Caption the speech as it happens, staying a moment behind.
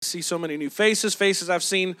see so many new faces I've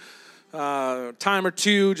seen time or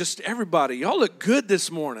two, just everybody. Y'all look good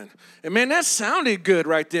this morning. And man, that sounded good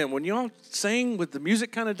right then. When y'all sang with the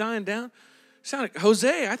music kind of dying down, sounded,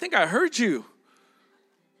 Jose, I think I heard you.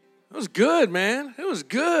 It was good, man. It was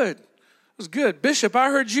good. It was good. Bishop, I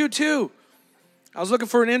heard you too. I was looking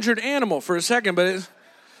for an injured animal for a second, but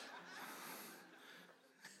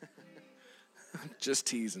just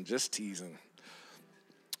teasing.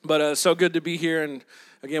 But so good to be here, and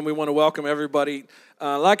again, we want to welcome everybody.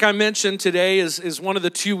 Like I mentioned, today is one of the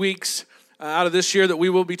 2 weeks out of this year that we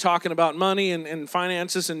will be talking about money and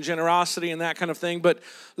finances and generosity and that kind of thing. But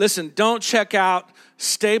listen, don't check out.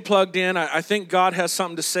 Stay plugged in. I think God has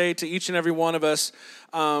something to say to each and every one of us.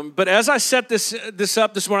 But as I set this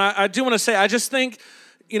up this morning, I do want to say, I just think,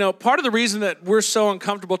 part of the reason that we're so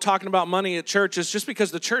uncomfortable talking about money at church is just because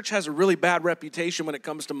the church has a really bad reputation when it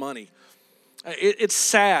comes to money. It's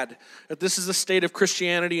sad that this is the state of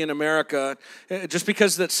Christianity in America, just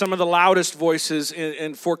because that some of the loudest voices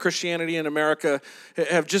for Christianity in America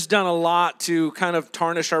have just done a lot to kind of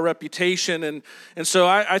tarnish our reputation. And so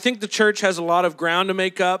I think the church has a lot of ground to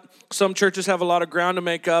make up. Some churches have a lot of ground to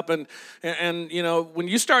make up. And when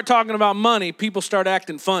you start talking about money, people start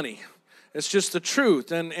acting funny. It's just the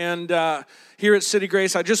truth. And here at City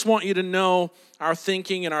Grace, I just want you to know our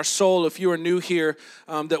thinking and our soul, if you are new here,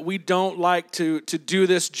 that we don't like to do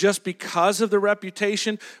this just because of the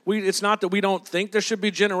reputation. It's not that we don't think there should be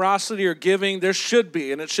generosity or giving. There should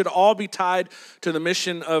be, and it should all be tied to the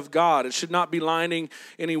mission of God. It should not be lining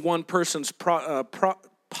any one person's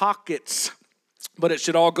pockets, but it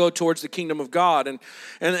should all go towards the kingdom of God. And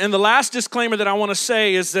the last disclaimer that I want to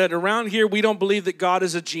say is that around here, we don't believe that God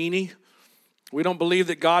is a genie. We don't believe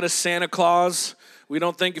that God is Santa Claus. We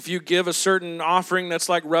don't think if you give a certain offering that's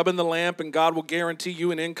like rubbing the lamp and God will guarantee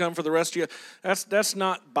you an income for the rest of you. That's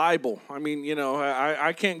not Bible. I mean,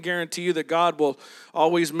 I can't guarantee you that God will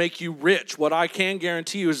always make you rich. What I can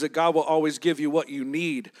guarantee you is that God will always give you what you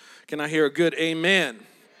need. Can I hear a good amen?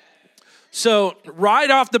 So right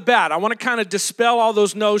off the bat, I want to kind of dispel all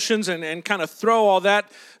those notions and kind of throw all that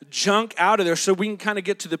junk out of there so we can kind of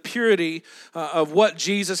get to the purity of what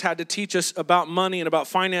Jesus had to teach us about money and about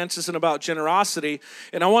finances and about generosity.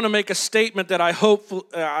 And I want to make a statement that I hope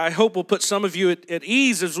will put some of you at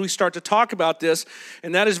ease as we start to talk about this,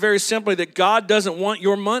 and that is very simply that God doesn't want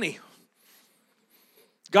your money.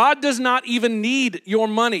 God does not even need your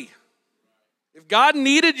money. If God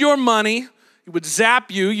needed your money, He would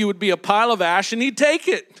zap you, you would be a pile of ash, and He'd take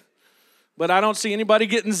it. But I don't see anybody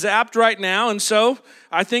getting zapped right now, and so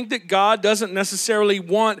I think that God doesn't necessarily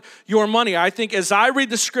want your money. I think as I read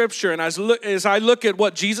the scripture and as I look at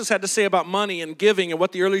what Jesus had to say about money and giving and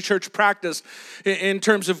what the early church practiced in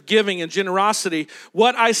terms of giving and generosity,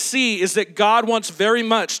 what I see is that God wants very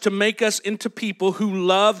much to make us into people who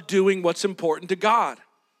love doing what's important to God.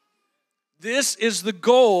 This is the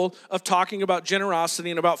goal of talking about generosity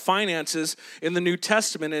and about finances in the New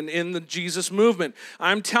Testament and in the Jesus movement.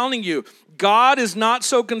 I'm telling you, God is not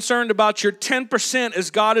so concerned about your 10% as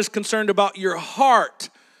God is concerned about your heart,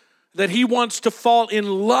 that He wants to fall in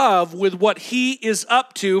love with what He is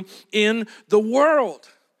up to in the world.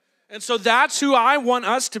 And so that's who I want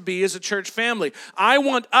us to be as a church family. I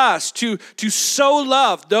want us to so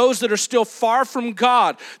love those that are still far from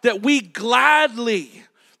God that we gladly...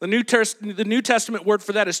 The New Testament word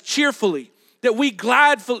for that is cheerfully. That we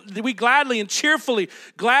gladly and cheerfully,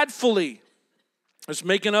 gladfully, just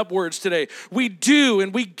making up words today. We do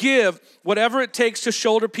and we give whatever it takes to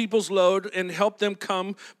shoulder people's load and help them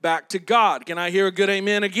come back to God. Can I hear a good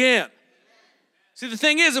amen again? See, the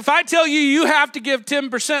thing is, if I tell you you have to give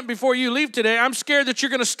 10% before you leave today, I'm scared that you're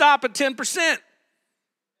going to stop at 10%.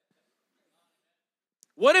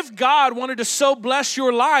 What if God wanted to so bless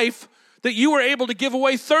your life that you were able to give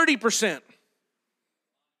away 30%?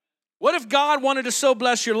 What if God wanted to so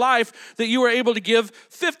bless your life that you were able to give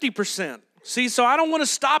 50%? See, so I don't want to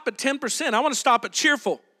stop at 10%. I want to stop at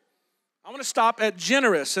cheerful. I want to stop at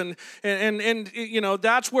generous, and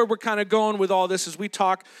that's where we're kind of going with all this as we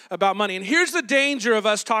talk about money. And here's the danger of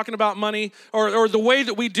us talking about money or the way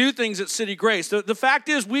that we do things at City Grace. The fact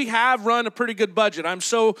is we have run a pretty good budget. I'm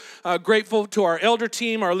so grateful to our elder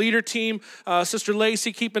team, our leader team, Sister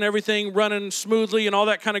Lacey keeping everything running smoothly and all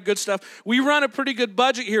that kind of good stuff. We run a pretty good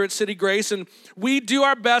budget here at City Grace, and we do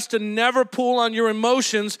our best to never pull on your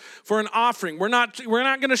emotions for an offering. We're not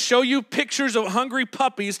going to show you pictures of hungry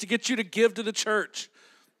puppies to get you to give to the church.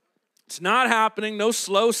 It's not happening. No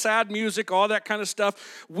slow, sad music, all that kind of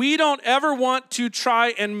stuff. We don't ever want to try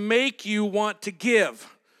and make you want to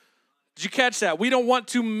give. Did you catch that? We don't want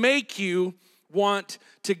to make you want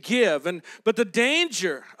to give. But the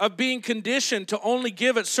danger of being conditioned to only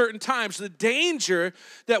give at certain times, the danger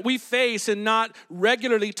that we face in not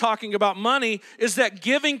regularly talking about money is that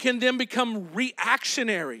giving can then become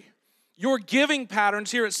reactionary. Your giving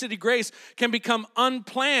patterns here at City Grace can become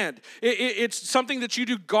unplanned. It's something that you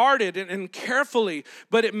do guarded and carefully,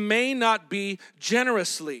 but it may not be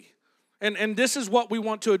generously. And this is what we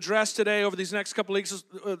want to address today over these next couple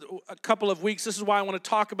of weeks. This is why I want to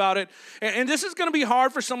talk about it. And this is going to be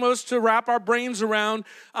hard for some of us to wrap our brains around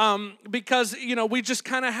because, we just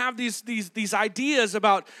kind of have these ideas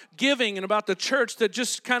about giving and about the church that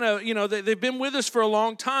just kind of, they've been with us for a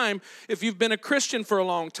long time if you've been a Christian for a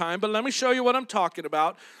long time. But let me show you what I'm talking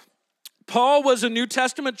about. Paul was a New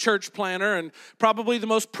Testament church planner and probably the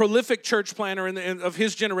most prolific church planner of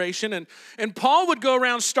his generation. And Paul would go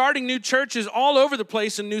around starting new churches all over the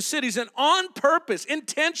place in new cities. And on purpose,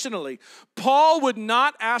 intentionally, Paul would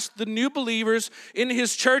not ask the new believers in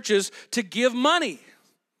his churches to give money.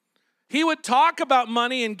 He would talk about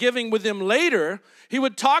money and giving with them later. He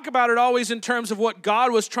would talk about it always in terms of what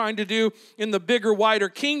God was trying to do in the bigger, wider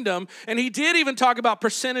kingdom. And he did even talk about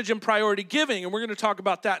percentage and priority giving, and we're going to talk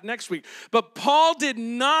about that next week. But Paul did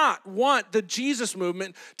not want the Jesus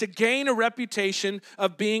movement to gain a reputation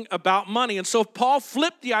of being about money. And so Paul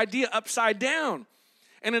flipped the idea upside down.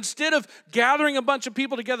 And instead of gathering a bunch of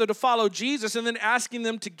people together to follow Jesus and then asking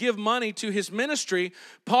them to give money to his ministry,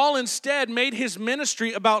 Paul instead made his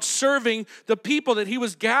ministry about serving the people that he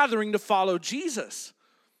was gathering to follow Jesus.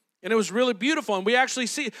 And it was really beautiful. And we actually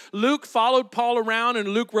see Luke followed Paul around, and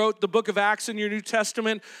Luke wrote the book of Acts in your New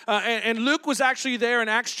Testament. And Luke was actually there in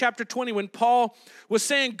Acts chapter 20 when Paul was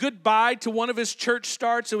saying goodbye to one of his church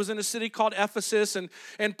starts. It was in a city called Ephesus.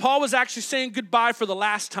 And Paul was actually saying goodbye for the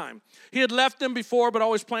last time. He had left them before, but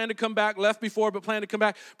always planned to come back. Left before, but planned to come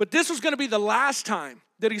back. But this was going to be the last time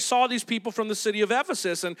that he saw these people from the city of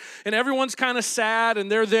Ephesus. And everyone's kind of sad,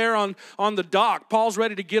 and they're there on the dock. Paul's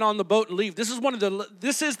ready to get on the boat and leave. This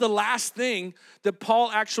is the last thing that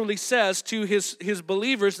Paul actually says to his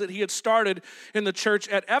believers that he had started in the church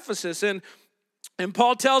at Ephesus. And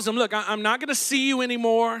Paul tells them, look, I'm not going to see you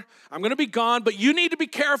anymore. I'm going to be gone, but you need to be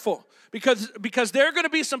careful. Because there are going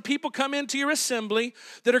to be some people come into your assembly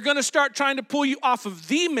that are going to start trying to pull you off of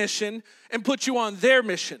the mission and put you on their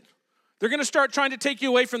mission. They're going to start trying to take you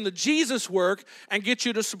away from the Jesus work and get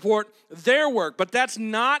you to support their work. But that's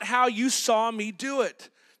not how you saw me do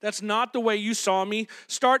it. That's not the way you saw me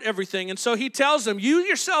start everything. And so he tells them, you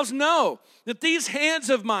yourselves know that these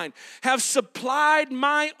hands of mine have supplied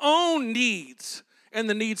my own needs and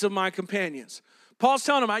the needs of my companions. Paul's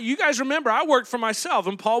telling them, you guys remember, I worked for myself,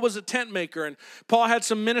 and Paul was a tent maker, and Paul had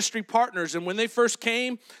some ministry partners, and when they first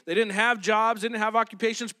came, they didn't have jobs, didn't have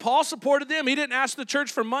occupations. Paul supported them. He didn't ask the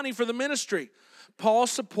church for money for the ministry. Paul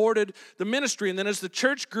supported the ministry, and then as the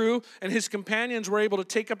church grew and his companions were able to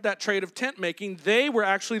take up that trade of tent making, they were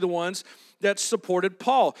actually the ones that supported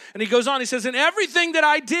Paul. And he goes on, he says, in everything that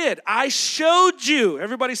I did, I showed you.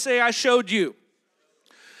 Everybody say, I showed you.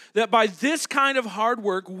 That by this kind of hard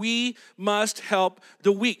work, we must help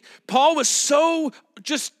the weak. Paul was so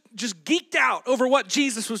just geeked out over what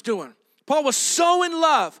Jesus was doing. Paul was so in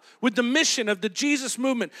love with the mission of the Jesus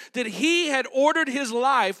movement that he had ordered his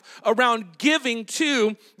life around giving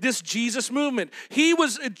to this Jesus movement. He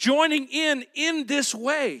was joining in this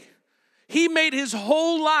way. He made his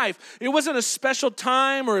whole life, it wasn't a special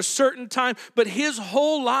time or a certain time, but his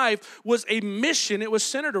whole life was a mission. It was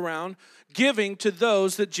centered around giving to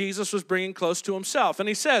those that Jesus was bringing close to himself. And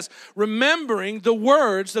he says, remembering the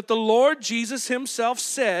words that the Lord Jesus himself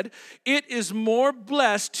said, it is more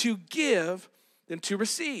blessed to give than to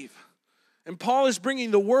receive. And Paul is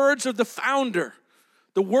bringing the words of the founder,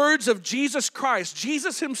 the words of Jesus Christ,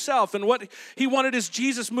 Jesus himself, and what he wanted his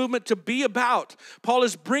Jesus movement to be about. Paul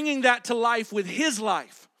is bringing that to life with his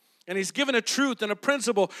life. And he's given a truth and a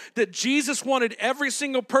principle that Jesus wanted every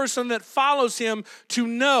single person that follows him to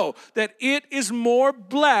know, that it is more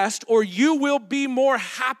blessed, or you will be more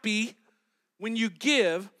happy when you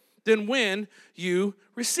give than when you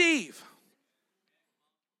receive.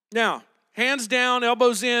 Now, hands down,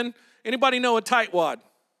 elbows in. Anybody know a tightwad?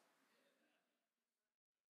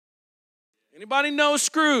 Anybody know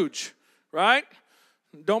Scrooge, right?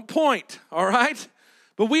 Don't point, all right?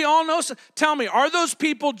 But we all know, tell me, are those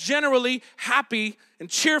people generally happy and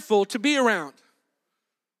cheerful to be around?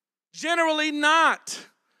 Generally not.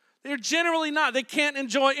 They're generally not. They can't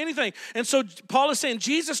enjoy anything. And so Paul is saying,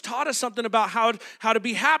 Jesus taught us something about how to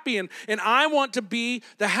be happy, and I want to be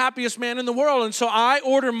the happiest man in the world. And so I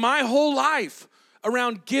order my whole life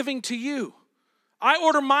around giving to you. I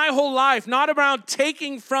order my whole life, not about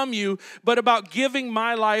taking from you, but about giving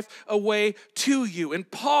my life away to you. And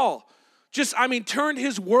Paul turned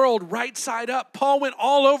his world right side up. Paul went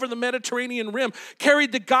all over the Mediterranean rim,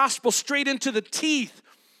 carried the gospel straight into the teeth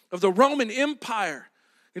of the Roman Empire,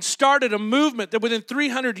 and started a movement that within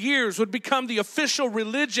 300 years would become the official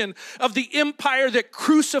religion of the empire that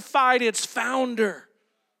crucified its founder.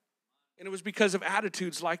 And it was because of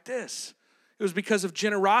attitudes like this. It was because of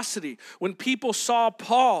generosity. When people saw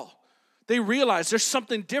Paul, they realized there's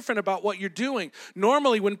something different about what you're doing.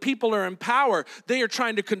 Normally, when people are in power, they are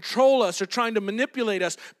trying to control us or trying to manipulate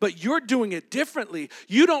us, but you're doing it differently.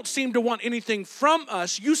 You don't seem to want anything from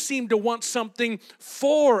us. You seem to want something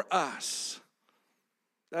for us.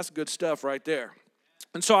 That's good stuff right there.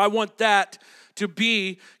 And so I want that to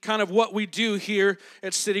be kind of what we do here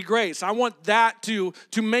at City Grace. I want that to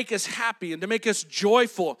make us happy and to make us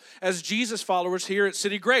joyful as Jesus followers here at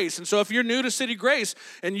City Grace. And so if you're new to City Grace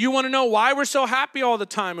and you want to know why we're so happy all the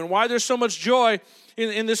time and why there's so much joy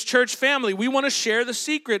in this church family, we want to share the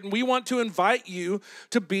secret, and we want to invite you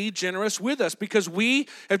to be generous with us, because we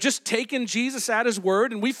have just taken Jesus at his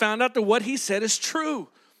word, and we found out that what he said is true.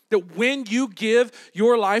 That when you give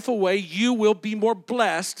your life away, you will be more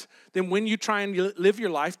blessed than when you try and live your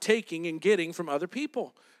life taking and getting from other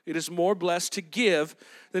people. It is more blessed to give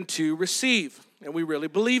than to receive. And we really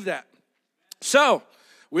believe that. So,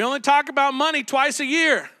 we only talk about money twice a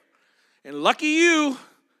year. And lucky you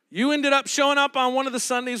ended up showing up on one of the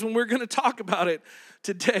Sundays when we're going to talk about it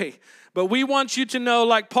today. But we want you to know,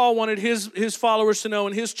 like Paul wanted his followers to know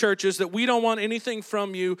in his churches, that we don't want anything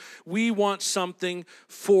from you. We want something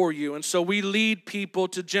for you. And so we lead people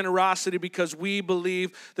to generosity because we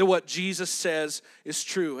believe that what Jesus says is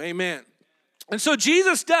true. Amen. And so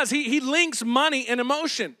Jesus does. He links money and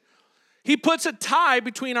emotion. He puts a tie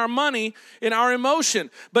between our money and our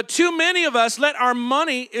emotion. But too many of us let our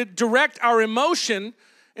money direct our emotion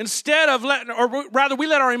instead of we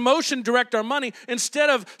let our emotion direct our money instead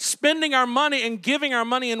of spending our money and giving our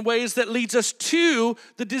money in ways that leads us to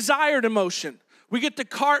the desired emotion. We get the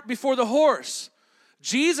cart before the horse.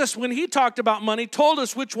 Jesus, when he talked about money, told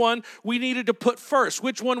us which one we needed to put first,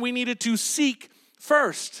 which one we needed to seek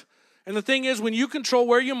first. And the thing is, when you control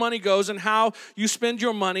where your money goes and how you spend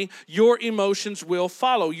your money, your emotions will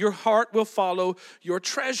follow. Your heart will follow your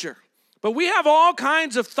treasure. But we have all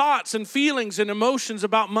kinds of thoughts and feelings and emotions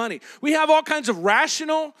about money. We have all kinds of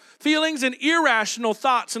rational feelings and irrational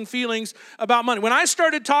thoughts and feelings about money. When I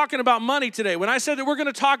started talking about money today, when I said that we're going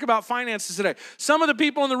to talk about finances today, some of the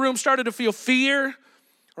people in the room started to feel fear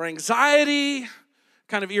or anxiety,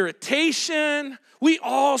 kind of irritation. We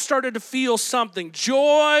all started to feel something.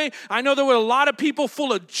 Joy. I know there were a lot of people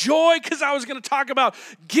full of joy because I was going to talk about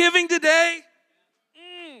giving today.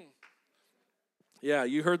 Yeah,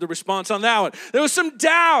 you heard the response on that one. There was some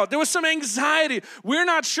doubt. There was some anxiety. We're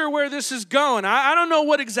not sure where this is going. I don't know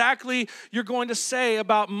what exactly you're going to say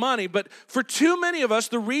about money, but for too many of us,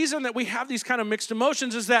 the reason that we have these kind of mixed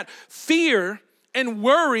emotions is that fear and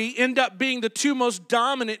worry end up being the two most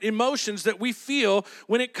dominant emotions that we feel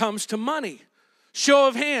when it comes to money. Show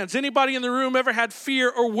of hands. Anybody in the room ever had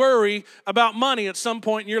fear or worry about money at some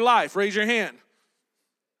point in your life? Raise your hand.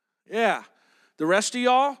 Yeah. The rest of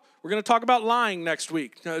y'all? We're going to talk about lying next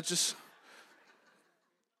week. No,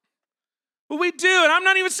 but we do, and I'm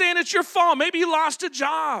not even saying it's your fault. Maybe you lost a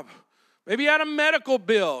job. Maybe you had a medical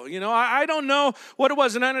bill. I don't know what it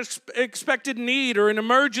was, an unexpected need or an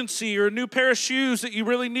emergency or a new pair of shoes that you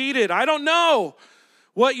really needed. I don't know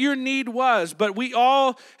what your need was, but we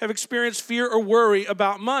all have experienced fear or worry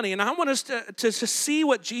about money. And I want us to see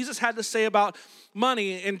what Jesus had to say about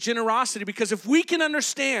money and generosity, because if we can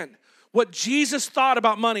understand what Jesus thought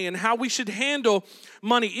about money and how we should handle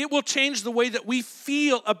money, it will change the way that we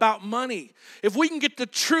feel about money. If we can get the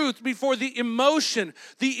truth before the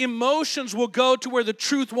emotions will go to where the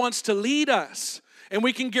truth wants to lead us. And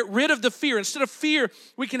we can get rid of the fear. Instead of fear,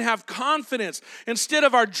 we can have confidence. Instead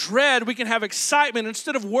of our dread, we can have excitement.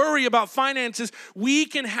 Instead of worry about finances, we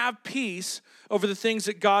can have peace over the things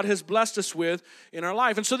that God has blessed us with in our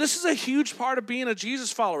life. And so this is a huge part of being a Jesus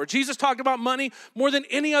follower. Jesus talked about money more than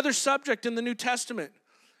any other subject in the New Testament.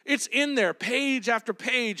 It's in there, page after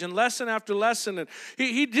page and lesson after lesson. And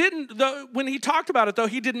he didn't, when he talked about it, though,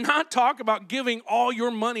 he did not talk about giving all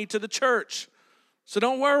your money to the church. So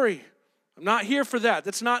don't worry. I'm not here for that.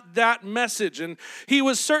 That's not that message. And he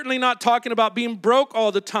was certainly not talking about being broke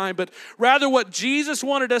all the time, but rather what Jesus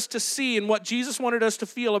wanted us to see and what Jesus wanted us to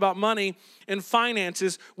feel about money and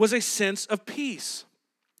finances was a sense of peace.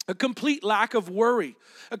 a complete lack of worry,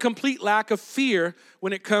 a complete lack of fear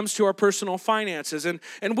when it comes to our personal finances. And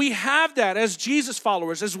we have that as Jesus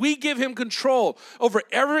followers, as we give him control over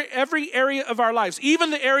every area of our lives, even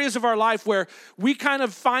the areas of our life where we kind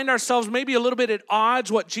of find ourselves maybe a little bit at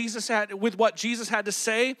odds with what Jesus had to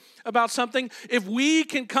say about something. If we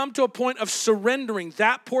can come to a point of surrendering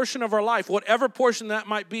that portion of our life, whatever portion that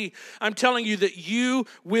might be, I'm telling you that you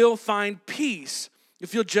will find peace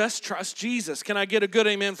if you'll just trust Jesus. Can I get a good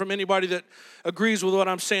amen from anybody that agrees with what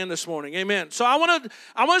I'm saying this morning? Amen. So I want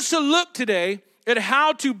us to look today at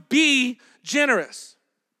how to be generous.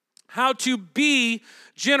 How to be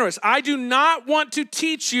generous. I do not want to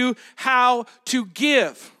teach you how to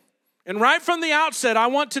give. And right from the outset, I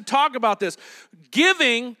want to talk about this.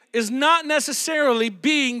 Giving is not necessarily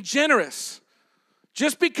being generous.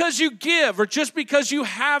 Just because you give or just because you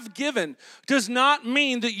have given does not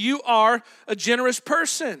mean that you are a generous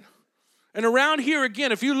person. And around here,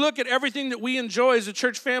 again, if you look at everything that we enjoy as a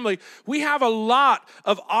church family, we have a lot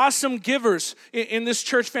of awesome givers in this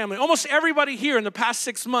church family. Almost everybody here in the past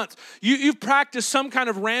 6 months, you've practiced some kind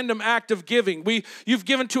of random act of giving. You've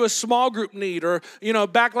given to a small group need, or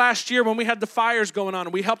back last year when we had the fires going on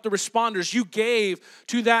and we helped the responders, you gave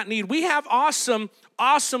to that need. We have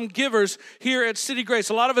awesome givers here at City Grace.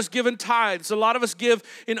 A lot of us give in tithes. A lot of us give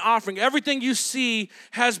in offering. Everything you see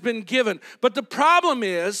has been given. But the problem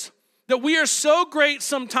is that we are so great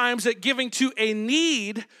sometimes at giving to a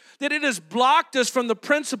need that it has blocked us from the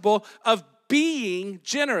principle of being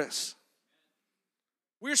generous.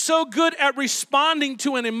 We're so good at responding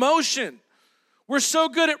to an emotion. We're so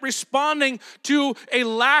good at responding to a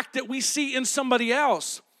lack that we see in somebody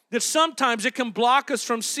else that sometimes it can block us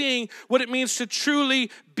from seeing what it means to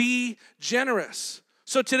truly be generous.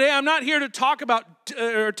 So today I'm not here to talk about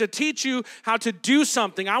or to teach you how to do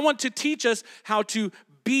something. I want to teach us how to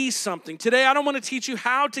be something. Today I don't want to teach you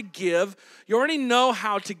how to give. You already know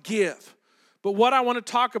how to give. But what I want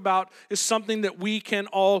to talk about is something that we can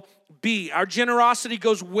all be. Our generosity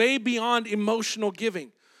goes way beyond emotional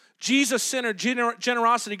giving. Jesus-centered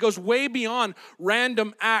generosity goes way beyond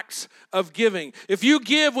random acts of giving. If you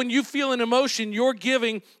give when you feel an emotion, your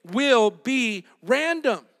giving will be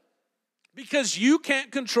random because you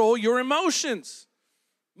can't control your emotions.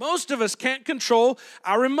 Most of us can't control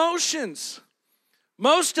our emotions.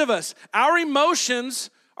 Most of us, our emotions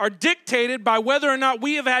are dictated by whether or not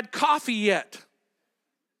we have had coffee yet.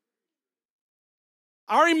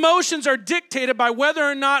 Our emotions are dictated by whether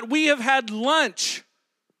or not we have had lunch.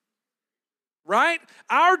 Right?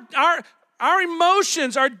 Our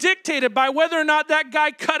emotions are dictated by whether or not that guy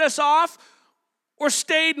cut us off or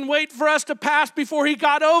stayed and waited for us to pass before he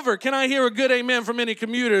got over. Can I hear a good amen from any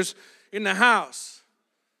commuters in the house?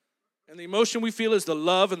 And the emotion we feel is the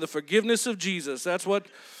love and the forgiveness of Jesus. That's what...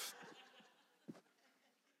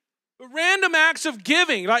 But random acts of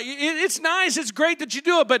giving, like it's nice, it's great that you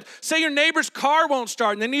do it, but say your neighbor's car won't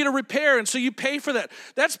start and they need a repair, and so you pay for that.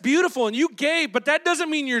 That's beautiful, and you gave, but that doesn't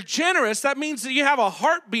mean you're generous. That means that you have a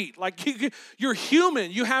heartbeat, like you're human.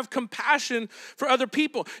 You have compassion for other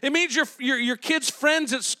people. It means your kids'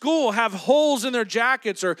 friends at school have holes in their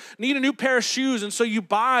jackets or need a new pair of shoes, and so you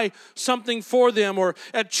buy something for them. Or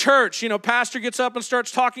at church, pastor gets up and starts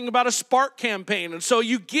talking about a Spark campaign, and so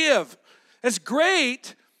you give. That's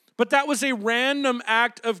great. But that was a random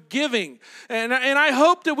act of giving. And I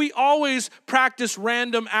hope that we always practice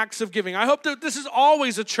random acts of giving. I hope that this is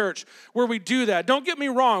always a church where we do that. Don't get me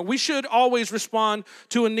wrong. We should always respond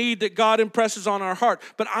to a need that God impresses on our heart.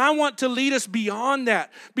 But I want to lead us beyond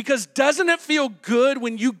that. Because doesn't it feel good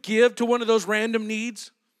when you give to one of those random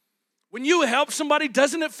needs? When you help somebody,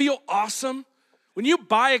 doesn't it feel awesome? When you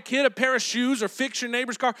buy a kid a pair of shoes or fix your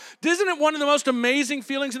neighbor's car, isn't it one of the most amazing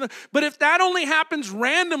feelings? But if that only happens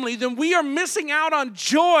randomly, then we are missing out on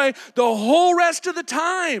joy the whole rest of the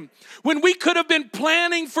time, when we could have been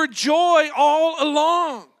planning for joy all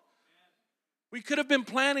along. We could have been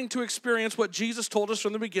planning to experience what Jesus told us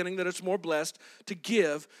from the beginning, that it's more blessed to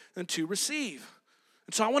give than to receive.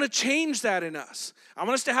 And so I want to change that in us. I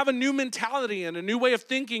want us to have a new mentality and a new way of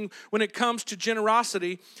thinking when it comes to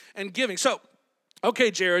generosity and giving. So,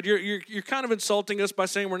 okay, Jared, you're kind of insulting us by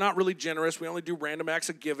saying we're not really generous. We only do random acts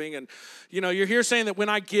of giving. And, you're here saying that when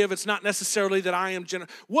I give, it's not necessarily that I am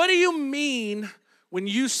generous. What do you mean when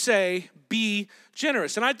you say be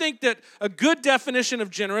generous? And I think that a good definition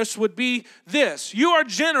of generous would be this. You are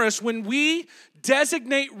generous when we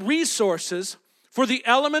designate resources for the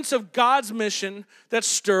elements of God's mission that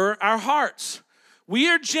stir our hearts. We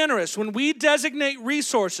are generous when we designate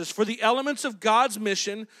resources for the elements of God's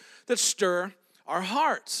mission that stir our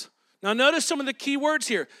hearts. Now notice some of the key words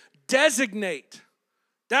here. Designate.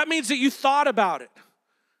 That means that you thought about it.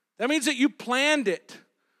 That means that you planned it.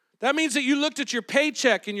 That means that you looked at your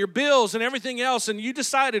paycheck and your bills and everything else, and you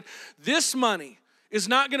decided this money is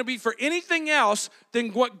not going to be for anything else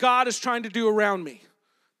than what God is trying to do around me.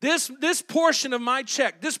 This portion of my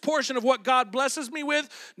check, this portion of what God blesses me with,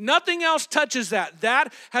 nothing else touches that.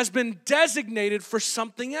 That has been designated for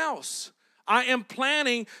something else. I am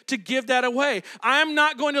planning to give that away. I am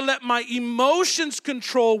not going to let my emotions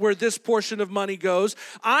control where this portion of money goes.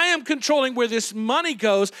 I am controlling where this money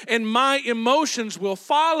goes, and my emotions will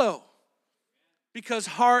follow. Because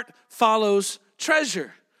heart follows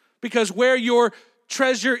treasure. Because where your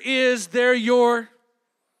treasure is, there your...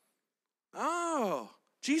 Oh,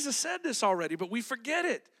 Jesus said this already, but we forget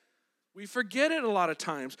it. We forget it a lot of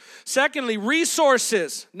times. Secondly,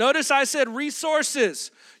 resources. Notice I said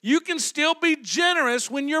resources. You can still be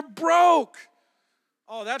generous when you're broke.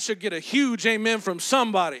 Oh, that should get a huge amen from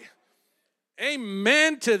somebody.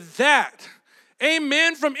 Amen to that.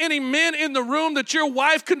 Amen from any men in the room that your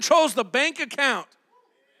wife controls the bank account.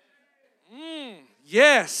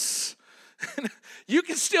 Yes. You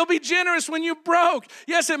can still be generous when you're broke.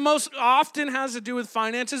 Yes, it most often has to do with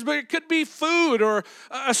finances, but it could be food or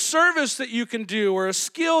a service that you can do or a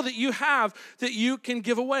skill that you have that you can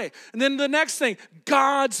give away. And then the next thing,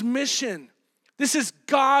 God's mission. This is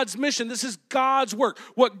God's mission. This is God's work,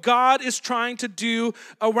 what God is trying to do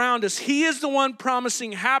around us. He is the one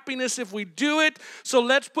promising happiness if we do it, so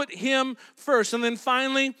let's put Him first. And then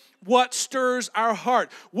finally, what stirs our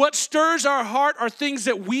heart? What stirs our heart are things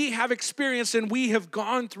that we have experienced and we have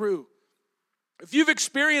gone through. If you've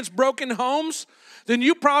experienced broken homes, then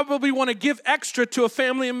you probably want to give extra to a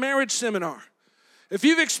family and marriage seminar. If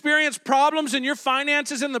you've experienced problems in your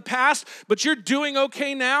finances in the past, but you're doing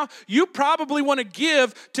okay now, you probably want to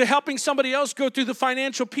give to helping somebody else go through the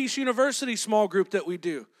Financial Peace University small group that we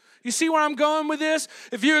do. You see where I'm going with this?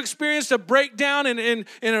 If you experienced a breakdown in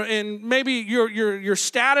maybe your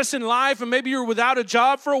status in life, and maybe you're without a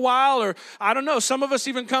job for a while, or I don't know, some of us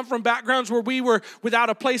even come from backgrounds where we were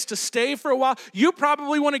without a place to stay for a while, you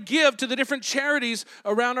probably want to give to the different charities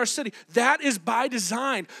around our city. That is by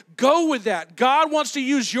design. Go with that. God wants to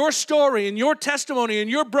use your story and your testimony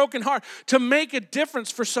and your broken heart to make a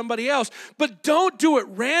difference for somebody else. But don't do it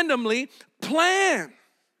randomly. Plan.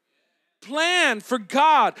 Plan for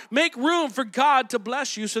God. Make room for God to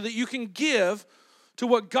bless you so that you can give to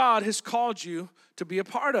what God has called you to be a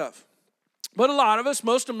part of. But a lot of us,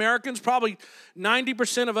 most Americans, probably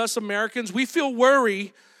 90% of us Americans, we feel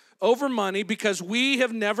worry over money because we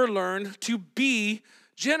have never learned to be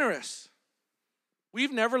generous.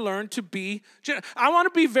 We've never learned to be generous. I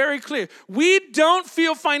want to be very clear. We don't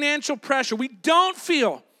feel financial pressure. We don't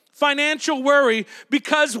feel financial worry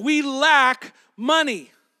because we lack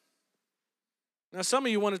money. Now, some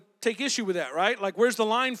of you want to take issue with that, right? Like, where's the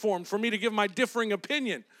line form for me to give my differing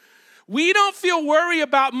opinion? We don't feel worry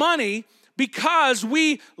about money because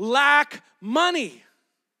we lack money.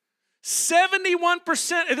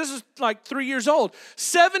 71%, and this is like 3 years old,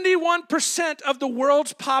 71% of the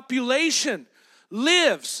world's population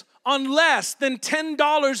lives on less than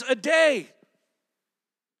 $10 a day.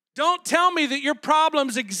 Don't tell me that your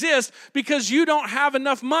problems exist because you don't have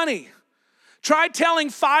enough money. Try telling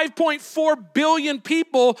 5.4 billion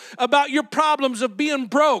people about your problems of being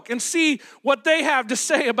broke and see what they have to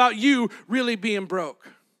say about you really being broke.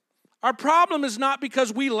 Our problem is not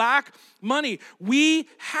because we lack money. We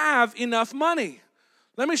have enough money.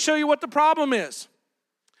 Let me show you what the problem is.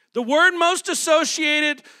 The word most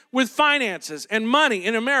associated with finances and money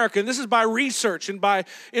in America, and this is by research and by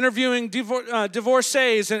interviewing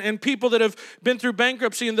divorcees and people that have been through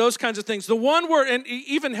bankruptcy and those kinds of things. The one word, and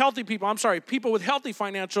even healthy people, people with healthy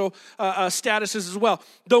financial statuses as well.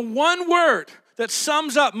 The one word that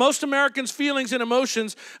sums up most Americans' feelings and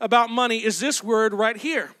emotions about money is this word right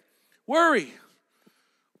here, worry.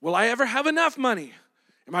 Will I ever have enough money?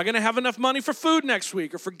 Am I going to have enough money for food next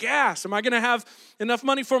week or for gas? Am I going to have enough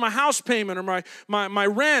money for my house payment or my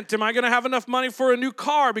rent? Am I going to have enough money for a new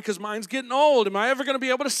car because mine's getting old? Am I ever going to be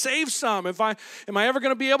able to save some? Am I ever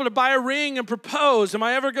going to be able to buy a ring and propose? Am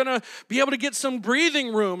I ever going to be able to get some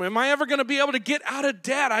breathing room? Am I ever going to be able to get out of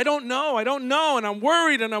debt? I don't know. And I'm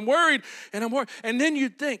worried. And then you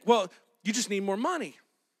think, well, you just need more money.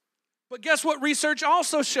 But guess what research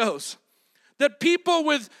also shows? That people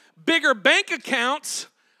with bigger bank accounts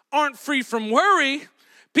aren't free from worry.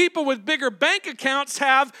 People with bigger bank accounts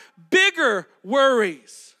have bigger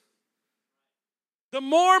worries. The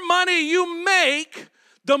more money you make,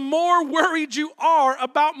 the more worried you are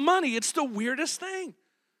about money. It's the weirdest thing.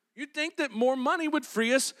 You'd think that more money would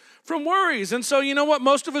free us from worries. And so you know what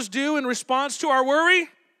most of us do in response to our worry?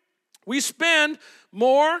 We spend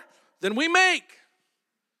more than we make.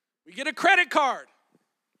 We get a credit card.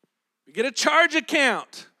 We get a charge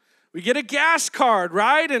account. We get a gas card,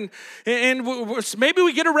 right? And maybe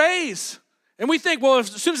we get a raise. And we think, well, as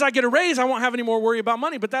soon as I get a raise, I won't have any more worry about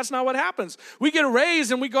money. But that's not what happens. We get a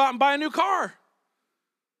raise and we go out and buy a new car.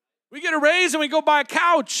 We get a raise and we go buy a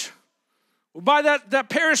couch. We buy that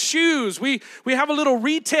pair of shoes. We have a little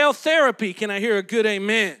retail therapy. Can I hear a good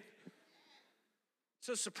amen?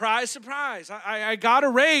 So surprise, surprise. I got a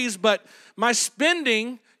raise, but my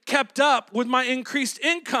spending kept up with my increased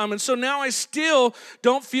income. And so now I still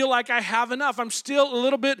don't feel like I have enough. I'm still a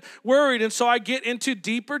little bit worried. And so I get into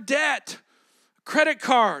deeper debt. Credit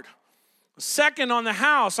card. Second on the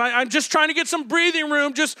house. I'm just trying to get some breathing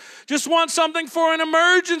room, just want something for an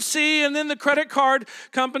emergency. And then the credit card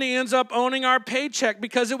company ends up owning our paycheck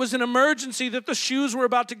because it was an emergency that the shoes were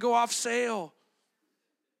about to go off sale.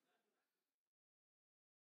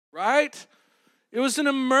 Right? It was an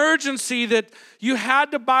emergency that you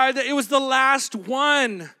had to buy. It was the last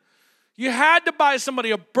one. You had to buy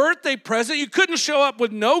somebody a birthday present. You couldn't show up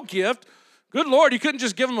with no gift. Good Lord, you couldn't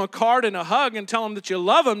just give them a card and a hug and tell them that you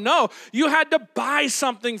love them. No, you had to buy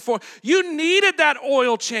something for. You needed that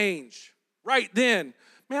oil change right then.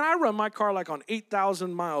 Man, I run my car like on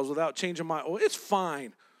 8,000 miles without changing my oil. It's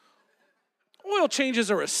fine. Oil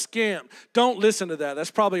changes are a scam. Don't listen to that.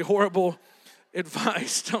 That's probably horrible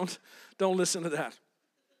advice. Don't listen to that.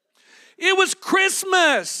 It was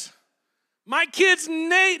Christmas. My kids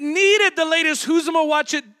needed the latest Who's I'ma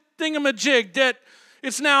Watch It thingamajig that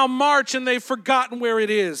it's now March and they've forgotten where it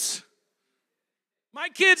is. My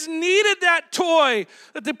kids needed that toy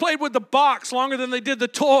that they played with the box longer than they did the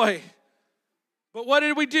toy. But what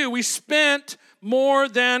did we do? We spent more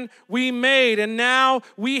than we made, and now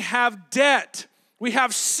we have debt. We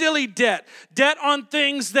have silly debt. Debt on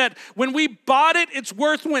things that when we bought it, its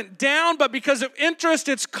worth went down, but because of interest,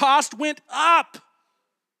 its cost went up.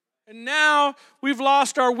 And now we've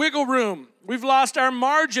lost our wiggle room. We've lost our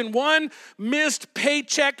margin. One missed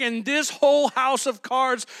paycheck and this whole house of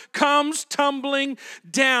cards comes tumbling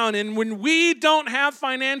down. And when we don't have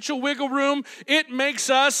financial wiggle room, it makes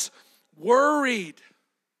us worried.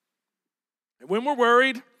 And when we're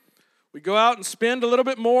worried, we go out and spend a little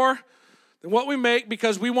bit more than what we make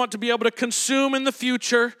because we want to be able to consume in the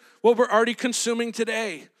future what we're already consuming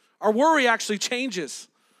today. Our worry actually changes.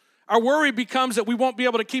 Our worry becomes that we won't be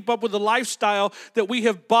able to keep up with the lifestyle that we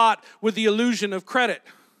have bought with the illusion of credit,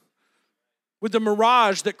 with the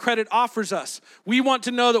mirage that credit offers us. We want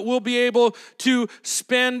to know that we'll be able to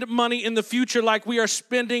spend money in the future like we are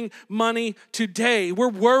spending money today. We're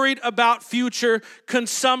worried about future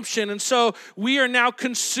consumption, and so we are now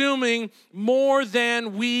consuming more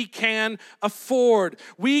than we can afford.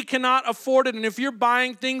 We cannot afford it, and if you're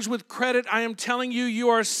buying things with credit, I am telling you, you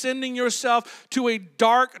are sending yourself to a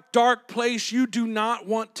dark, dark place you do not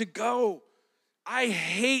want to go. I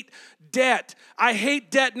hate debt. I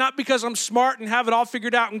hate debt not because I'm smart and have it all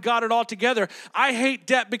figured out and got it all together. I hate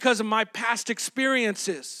debt because of my past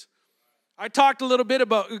experiences. I talked a little bit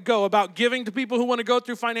ago about giving to people who want to go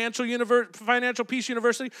through Financial Peace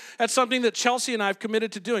University. That's something that Chelsea and I have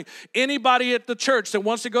committed to doing. Anybody at the church that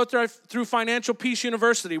wants to go through Financial Peace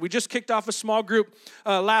University, we just kicked off a small group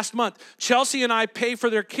last month. Chelsea and I pay for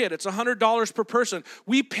their kit. It's $100 per person.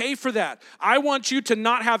 We pay for that. I want you to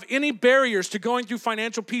not have any barriers to going through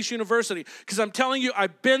Financial Peace University because I'm telling you,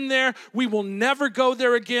 I've been there. We will never go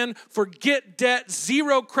there again. Forget debt,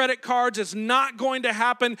 zero credit cards. It's not going to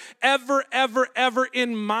happen ever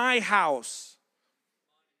in my house.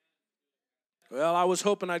 Well, I was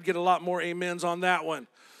hoping I'd get a lot more amens on that one.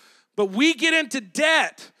 But we get into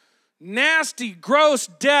debt, nasty, gross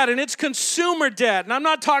debt, and it's consumer debt. And I'm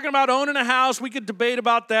not talking about owning a house. We could debate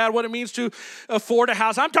about that, what it means to afford a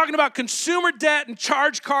house. I'm talking about consumer debt and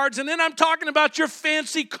charge cards, and then I'm talking about your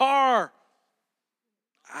fancy car.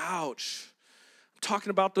 Ouch. I'm talking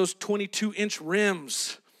about those 22-inch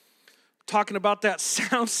rims. Talking about that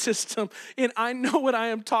sound system, and I know what I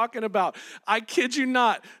am talking about. I kid you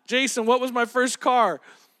not. Jason, what was my first car?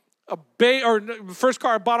 First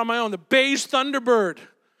car I bought on my own, the beige Thunderbird.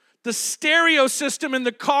 The stereo system in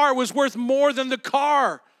the car was worth more than the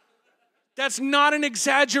car. That's not an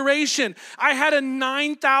exaggeration. I had a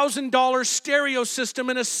 $9,000 stereo system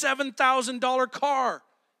in a $7,000 car.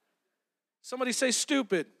 Somebody say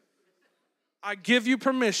stupid. I give you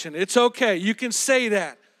permission. It's okay. You can say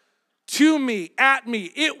that. To me, at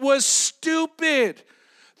me. It was stupid.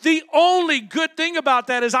 The only good thing about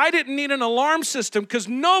that is I didn't need an alarm system because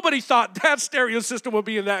nobody thought that stereo system would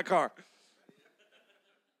be in that car.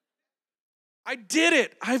 I did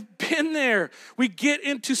it. I've been there. We get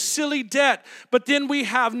into silly debt, but then we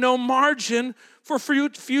have no margin for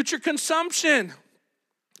future consumption.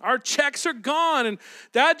 Our checks are gone, and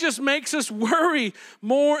that just makes us worry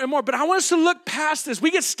more and more. But I want us to look past this.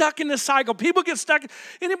 We get stuck in this cycle. People get stuck.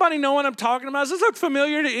 Anybody know what I'm talking about? Does this look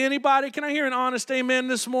familiar to anybody? Can I hear an honest amen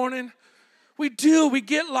this morning? We do. We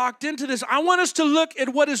get locked into this. I want us to look at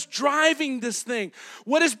what is driving this thing.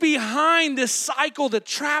 What is behind this cycle that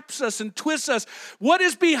traps us and twists us? What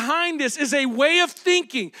is behind this is a way of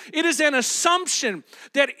thinking. It is an assumption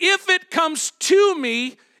that if it comes to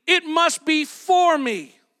me, it must be for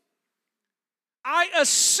me. I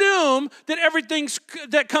assume that everything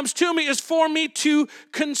that comes to me is for me to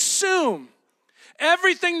consume.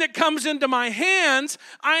 Everything that comes into my hands,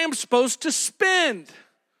 I am supposed to spend.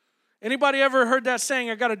 Anybody ever heard that saying,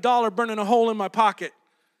 I got $1 burning a hole in my pocket?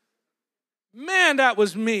 Man, that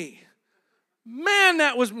was me.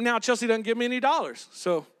 Now Chelsea doesn't give me any dollars,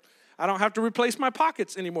 so I don't have to replace my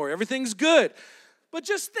pockets anymore. Everything's good. But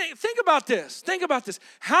just think about this. Think about this.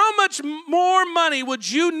 How much more money would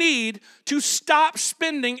you need to stop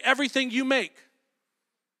spending everything you make?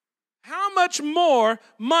 How much more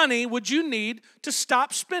money would you need to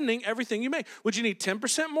stop spending everything you make? Would you need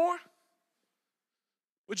 10% more?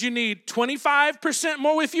 Would you need 25%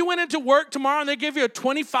 more? If you went into work tomorrow and they gave you a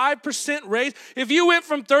 25% raise, if you went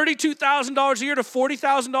from $32,000 a year to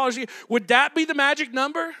 $40,000 a year, would that be the magic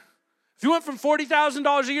number? If you went from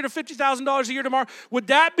 $40,000 a year to $50,000 a year tomorrow, would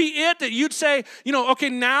that be it? That you'd say, okay,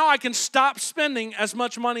 now I can stop spending as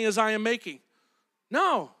much money as I am making?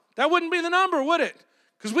 No, that wouldn't be the number, would it?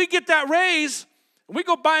 Because we get that raise, and we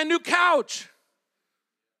go buy a new couch.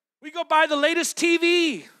 We go buy the latest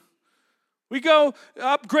TV. We go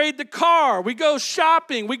upgrade the car. We go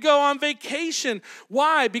shopping. We go on vacation.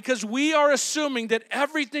 Why? Because we are assuming that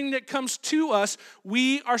everything that comes to us,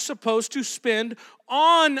 we are supposed to spend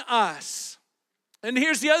on us. And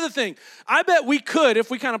here's the other thing. I bet we could,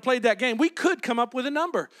 if we kind of played that game, we could come up with a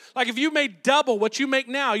number. Like if you made double what you make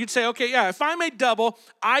now, you'd say, okay, yeah, if I made double,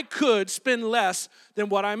 I could spend less than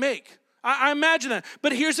what I make. I imagine that.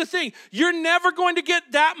 But here's the thing. You're never going to get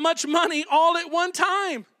that much money all at one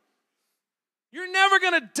time. You're never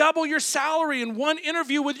going to double your salary in one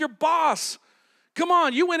interview with your boss. Come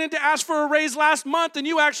on, you went in to ask for a raise last month and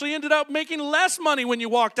you actually ended up making less money when you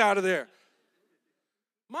walked out of there.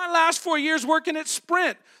 My last 4 years working at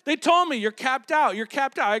Sprint, they told me, you're capped out, you're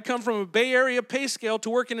capped out. I come from a Bay Area pay scale to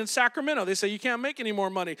working in Sacramento. They say, you can't make any more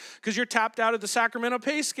money because you're tapped out of the Sacramento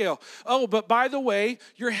pay scale. Oh, but by the way,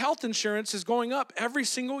 your health insurance is going up every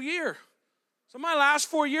single year. So my last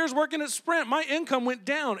 4 years working at Sprint, my income went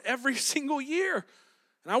down every single year.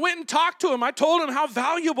 And I went and talked to him. I told him how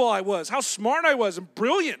valuable I was, how smart I was, and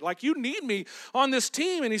brilliant. Like, you need me on this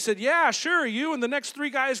team. And he said, yeah, sure, you and the next 3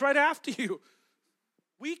 guys right after you.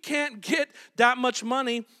 We can't get that much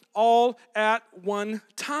money all at one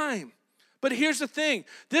time. But here's the thing.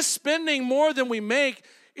 This spending more than we make,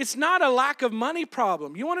 it's not a lack of money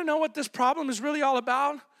problem. You want to know what this problem is really all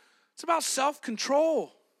about? It's about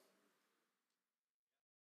self-control.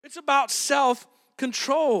 It's about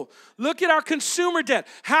self-control. Look at our consumer debt.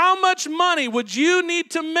 How much money would you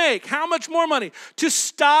need to make? How much more money to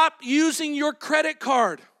stop using your credit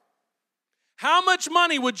card? How much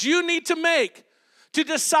money would you need to make to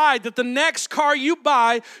decide that the next car you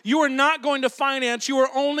buy, you are not going to finance, you are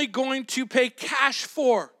only going to pay cash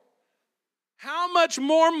for? How much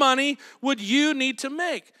more money would you need to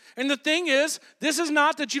make? And the thing is, this is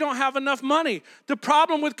not that you don't have enough money. The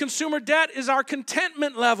problem with consumer debt is our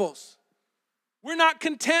contentment levels. We're not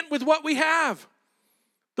content with what we have.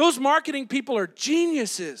 Those marketing people are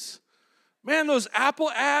geniuses. Man, those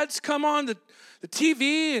Apple ads come on the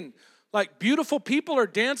TV and like beautiful people are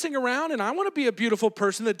dancing around, and I want to be a beautiful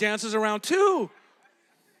person that dances around too.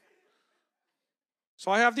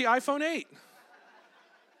 So I have the iPhone 8.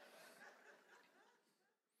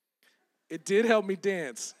 It did help me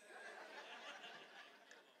dance.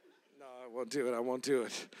 No, I won't do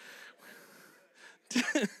it.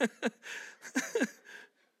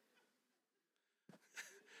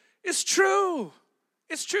 It's true.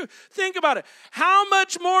 It's true. Think about it. How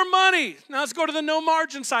much more money? Now let's go to the no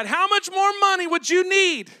margin side. How much more money would you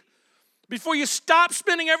need before you stop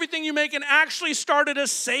spending everything you make and actually started a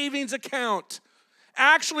savings account?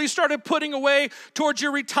 Actually started putting away towards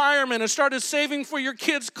your retirement and started saving for your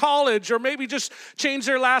kids' college, or maybe just change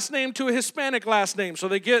their last name to a Hispanic last name so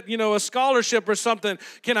they get, a scholarship or something.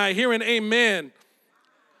 Can I hear an amen?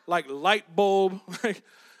 Like light bulb.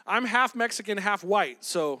 I'm half Mexican, half white,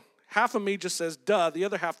 so half of me just says, duh. The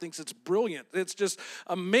other half thinks it's brilliant. It's just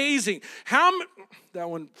amazing. That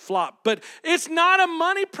one flopped. But it's not a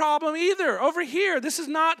money problem either. Over here, this is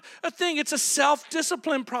not a thing. It's a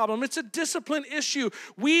self-discipline problem. It's a discipline issue.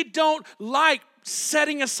 We don't like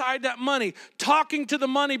setting aside that money, talking to the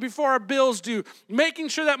money before our bills due, making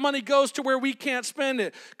sure that money goes to where we can't spend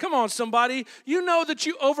it. Come on, somebody. You know that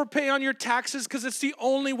you overpay on your taxes because it's the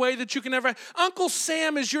only way that you can ever. Uncle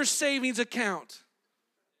Sam is your savings account.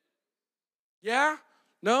 Yeah?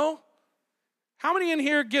 No? How many in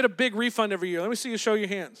here get a big refund every year? Let me see you show your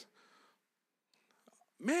hands.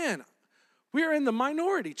 Man, we are in the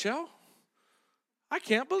minority, Chell. I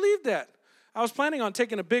can't believe that. I was planning on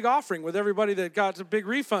taking a big offering with everybody that got a big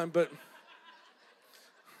refund, but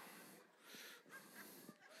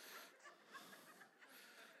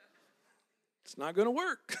it's not going to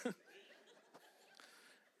work.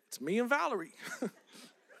 It's me and Valerie.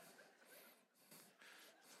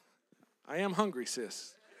 I am hungry,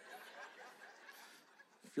 sis.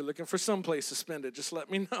 If you're looking for some place to spend it, just let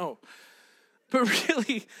me know. But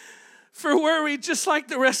really, for worry, just like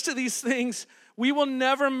the rest of these things, we will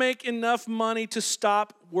never make enough money to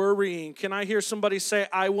stop worrying. Can I hear somebody say,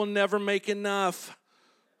 I will never make enough?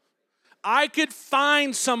 I could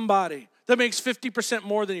find somebody that makes 50%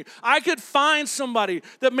 more than you. I could find somebody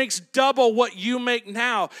that makes double what you make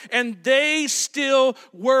now, and they still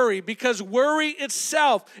worry because worry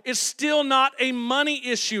itself is still not a money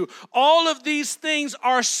issue. All of these things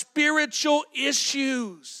are spiritual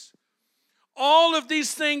issues. All of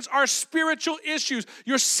these things are spiritual issues.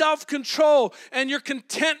 Your self-control and your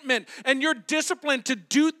contentment and your discipline to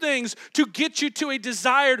do things to get you to a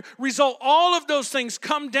desired result. All of those things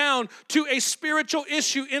come down to a spiritual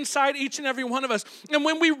issue inside each and every one of us. And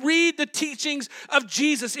when we read the teachings of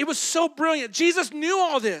Jesus, it was so brilliant. Jesus knew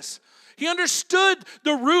all this. He understood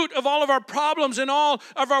the root of all of our problems and all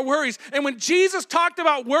of our worries. And when Jesus talked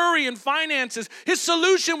about worry and finances, his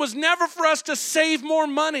solution was never for us to save more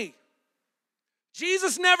money.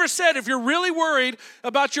 Jesus never said, if you're really worried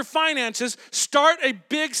about your finances, start a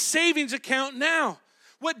big savings account now.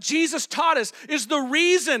 What Jesus taught us is the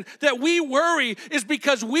reason that we worry is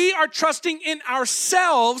because we are trusting in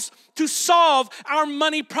ourselves to solve our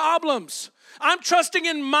money problems. I'm trusting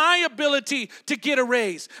in my ability to get a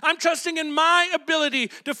raise. I'm trusting in my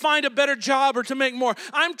ability to find a better job or to make more.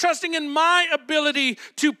 I'm trusting in my ability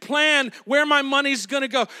to plan where my money's going to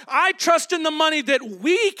go. I trust in the money that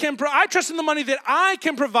I trust in the money that I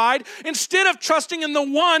can provide instead of trusting in the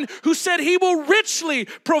one who said he will richly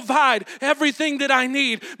provide everything that I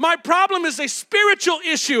need. My problem is a spiritual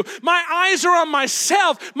issue. My eyes are on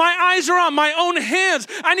myself. My eyes are on my own hands.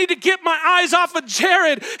 I need to get my eyes off of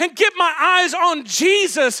Jared and get my eyes on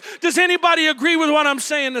Jesus. Does anybody agree with what I'm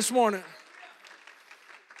saying this morning?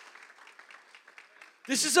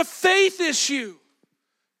 This is a faith issue.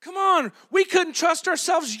 Come on, we couldn't trust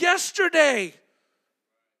ourselves yesterday.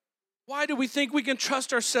 Why do we think we can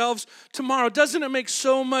trust ourselves tomorrow? Doesn't it make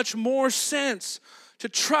so much more sense to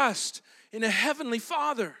trust in a heavenly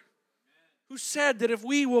Father who said that if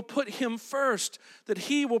we will put him first, that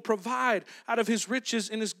he will provide out of his riches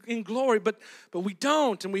in glory, but we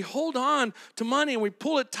don't, and we hold on to money and we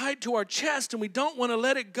pull it tight to our chest and we don't want to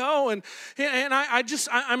let it go. And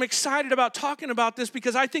I'm excited about talking about this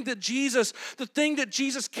because I think that the thing that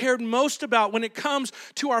Jesus cared most about when it comes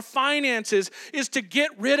to our finances is to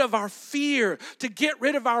get rid of our fear, to get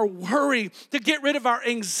rid of our worry, to get rid of our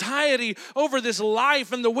anxiety over this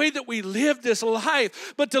life and the way that we live this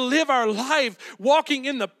life, but to live our life walking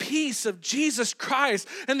in the peace of Jesus Christ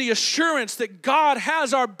and the assurance that God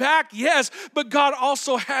has our back, yes, but God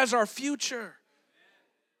also has our future.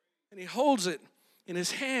 And he holds it in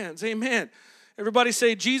his hands. Amen. Everybody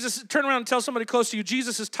say, Jesus, turn around and tell somebody close to you,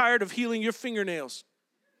 Jesus is tired of healing your fingernails.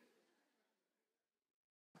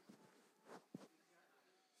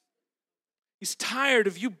 He's tired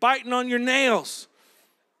of you biting on your nails,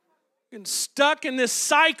 getting stuck in this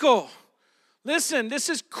cycle. Listen, this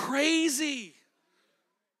is crazy.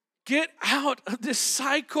 Get out of this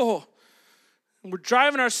cycle. And we're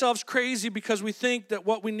driving ourselves crazy because we think that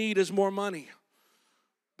what we need is more money.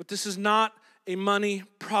 But this is not a money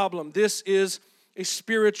problem. This is a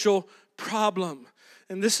spiritual problem.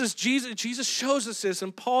 And this is Jesus. Jesus shows us this,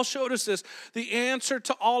 and Paul showed us this. The answer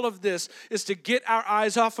to all of this is to get our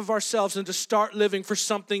eyes off of ourselves and to start living for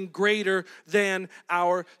something greater than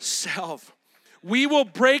ourselves. We will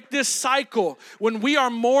break this cycle when we are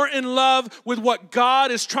more in love with what God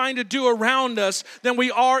is trying to do around us than we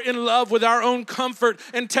are in love with our own comfort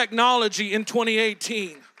and technology in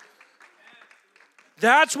 2018.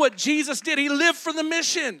 That's what Jesus did. He lived for the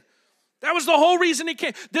mission. That was the whole reason he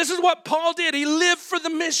came. This is what Paul did. He lived for the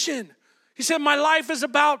mission. He said, my life is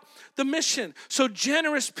about the mission. So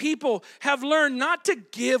generous people have learned not to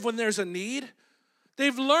give when there's a need.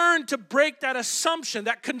 They've learned to break that assumption,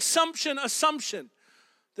 that consumption assumption,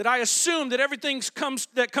 that I assume that everything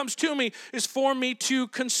that comes to me is for me to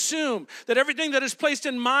consume, that everything that is placed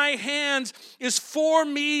in my hands is for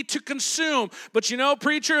me to consume. But you know,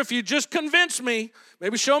 preacher, if you just convince me,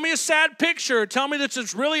 maybe show me a sad picture, tell me that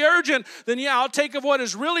it's really urgent, then yeah, I'll take of what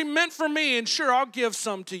is really meant for me, and sure, I'll give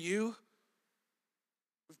some to you.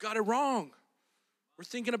 We've got it wrong. We're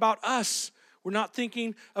thinking about us. We're not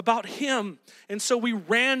thinking about Him. And so we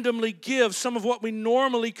randomly give some of what we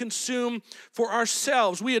normally consume for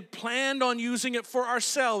ourselves. We had planned on using it for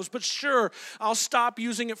ourselves, but sure, I'll stop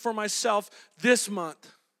using it for myself this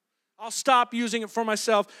month. I'll stop using it for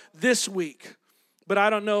myself this week. But I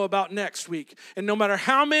don't know about next week. And no matter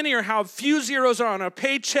how many or how few zeros are on a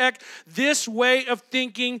paycheck, this way of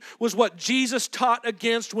thinking was what Jesus taught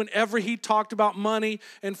against whenever He talked about money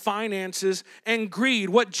and finances and greed.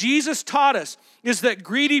 What Jesus taught us is that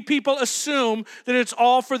greedy people assume that it's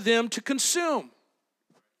all for them to consume.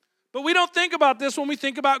 But we don't think about this when we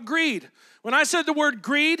think about greed. When I said the word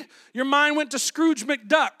greed, your mind went to Scrooge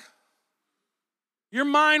McDuck. Your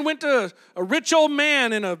mind went to a rich old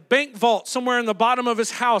man in a bank vault somewhere in the bottom of his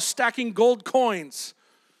house stacking gold coins.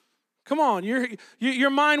 Come on, your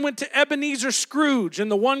mind went to Ebenezer Scrooge and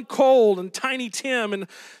the One Coal and Tiny Tim, and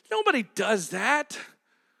nobody does that.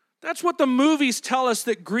 That's what the movies tell us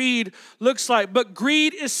that greed looks like. But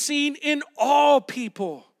greed is seen in all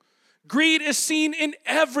people. Greed is seen in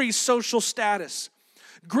every social status.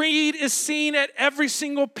 Greed is seen at every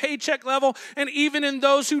single paycheck level and even in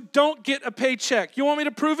those who don't get a paycheck. You want me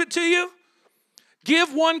to prove it to you?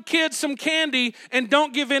 Give one kid some candy and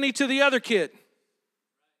don't give any to the other kid.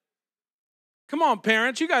 Come on,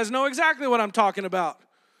 parents. You guys know exactly what I'm talking about.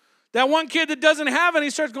 That one kid that doesn't have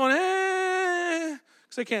any starts going, because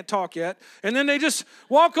they can't talk yet. And then they just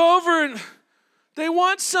walk over and they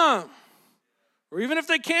want some. Or even if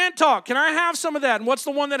they can't talk, can I have some of that? And what's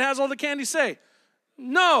the one that has all the candy say?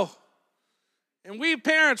 No. And we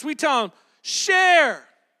parents, we tell them, share.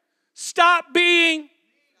 Stop being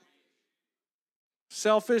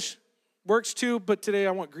selfish. Works too, but today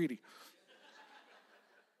I want greedy.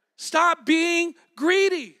 Stop being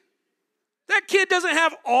greedy. That kid doesn't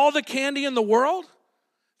have all the candy in the world.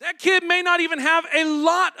 That kid may not even have a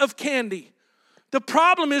lot of candy. The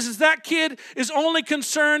problem is that kid is only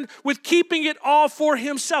concerned with keeping it all for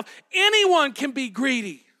himself. Anyone can be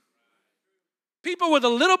greedy. People with a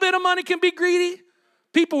little bit of money can be greedy.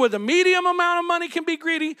 People with a medium amount of money can be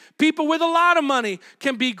greedy. People with a lot of money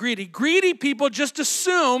can be greedy. Greedy people just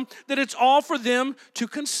assume that it's all for them to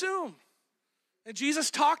consume. And Jesus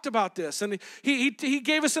talked about this, and he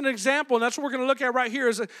gave us an example, and that's what we're going to look at right here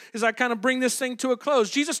as I kind of bring this thing to a close.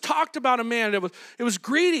 Jesus talked about a man that was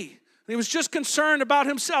greedy. He was just concerned about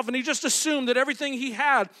himself, and he just assumed that everything he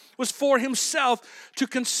had was for himself to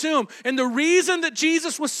consume. And the reason that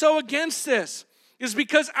Jesus was so against this is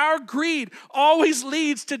because our greed always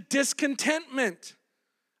leads to discontentment.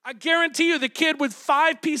 I guarantee you the kid with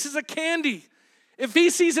 5 pieces of candy, if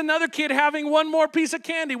he sees another kid having one more piece of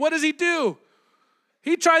candy, what does he do?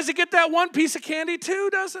 He tries to get that one piece of candy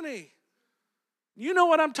too, doesn't he? You know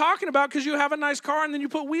what I'm talking about because you have a nice car and then you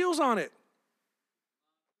put wheels on it.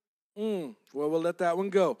 Well, we'll let that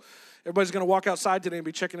one go. Everybody's going to walk outside today and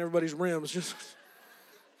be checking everybody's rims. Just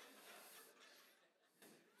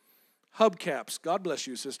hubcaps. God bless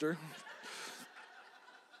you, sister.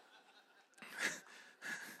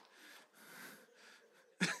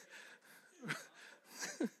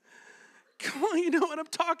 Come on, you know what I'm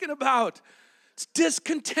talking about. It's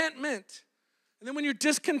discontentment. And then when you're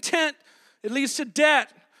discontent, it leads to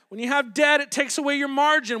debt. When you have debt, it takes away your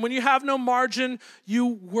margin. When you have no margin, you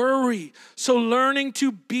worry. So learning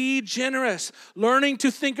to be generous, learning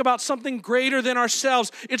to think about something greater than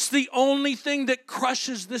ourselves, it's the only thing that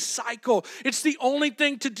crushes this cycle. It's the only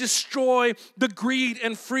thing to destroy the greed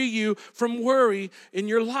and free you from worry in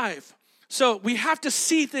your life. So we have to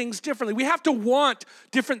see things differently. We have to want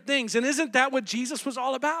different things. And isn't that what Jesus was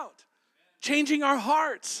all about? Changing our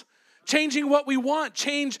hearts. Changing what we want,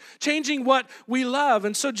 changing what we love.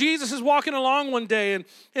 And so Jesus is walking along one day,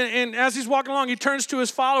 and as he's walking along, he turns to his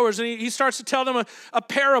followers, and he starts to tell them a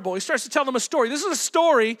parable. He starts to tell them a story. This is a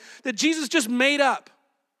story that Jesus just made up.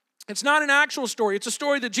 It's not an actual story. It's a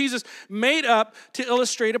story that Jesus made up to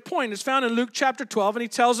illustrate a point. It's found in Luke chapter 12, and he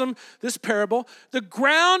tells them this parable. The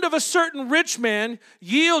ground of a certain rich man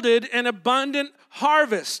yielded an abundant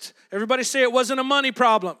harvest. Everybody say it wasn't a money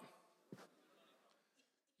problem.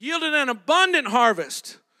 Yielded an abundant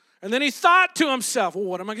harvest. And then he thought to himself, well,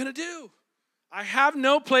 what am I going to do? I have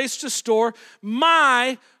no place to store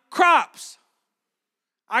my crops.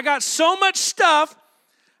 I got so much stuff,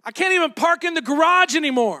 I can't even park in the garage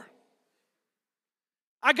anymore.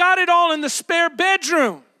 I got it all in the spare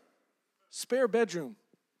bedroom. spare bedroom.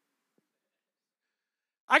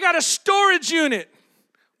 I got a storage unit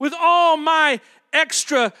with all my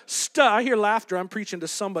extra stuff. I hear laughter. I'm preaching to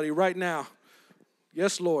somebody right now.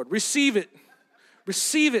 Yes, Lord. Receive it.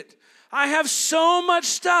 Receive it. I have so much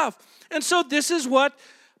stuff. And so this is what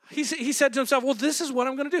he said to himself, well, this is what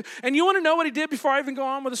I'm going to do. And you want to know what he did before I even go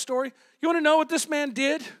on with the story? You want to know what this man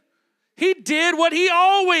did? He did what he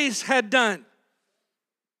always had done.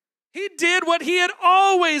 He did what he had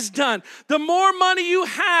always done. The more money you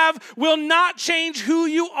have will not change who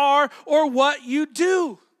you are or what you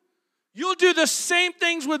do. You'll do the same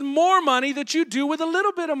things with more money that you do with a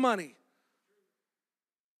little bit of money.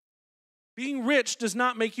 Being rich does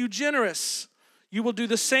not make you generous. You will do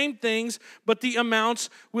the same things, but the amounts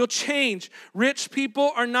will change. Rich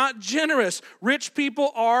people are not generous. Rich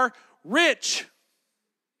people are rich.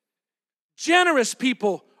 Generous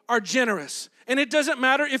people are generous. And it doesn't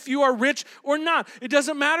matter if you are rich or not. It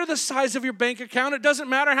doesn't matter the size of your bank account. It doesn't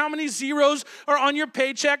matter how many zeros are on your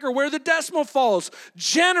paycheck or where the decimal falls.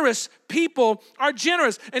 Generous people are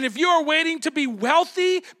generous. And if you are waiting to be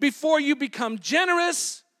wealthy before you become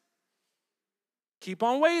generous, keep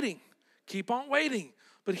on waiting. Keep on waiting.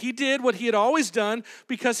 But he did what he had always done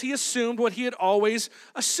because he assumed what he had always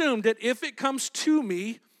assumed, that if it comes to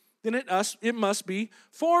me, then it must be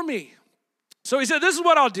for me. So he said, this is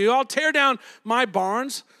what I'll do. I'll tear down my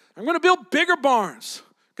barns. I'm going to build bigger barns.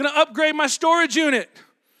 I'm going to upgrade my storage unit.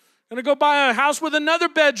 I'm going to go buy a house with another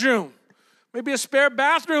bedroom. Maybe a spare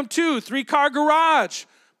bathroom too, 3-car garage.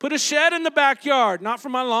 Put a shed in the backyard, not for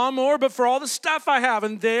my lawnmower, but for all the stuff I have.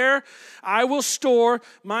 And there I will store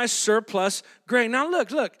my surplus grain. Now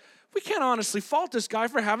look, we can't honestly fault this guy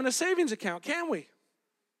for having a savings account, can we?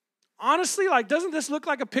 Honestly, doesn't this look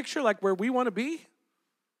like a picture like where we want to be?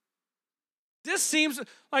 This seems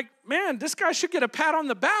like, man, this guy should get a pat on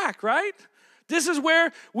the back, right? This is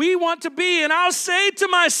where we want to be. And I'll say to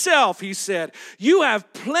myself, he said, you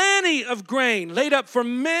have plenty of grain laid up for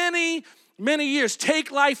many, many years.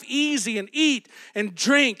 Take life easy and eat and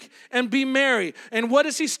drink and be merry. And what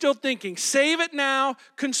is he still thinking? Save it now,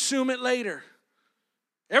 consume it later.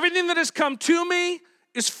 Everything that has come to me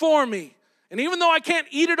is for me. And even though I can't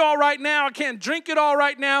eat it all right now, I can't drink it all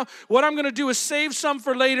right now, what I'm going to do is save some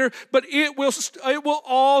for later, but it will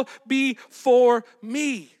all be for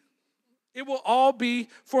me. It will all be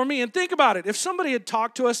for me. And think about it. If somebody had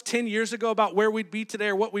talked to us 10 years ago about where we'd be today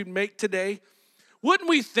or what we'd make today, wouldn't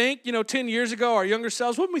we think, 10 years ago, our younger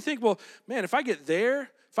selves, wouldn't we think, well, man, if I get there,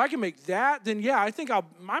 if I can make that, then yeah, I think I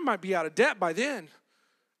might be out of debt by then.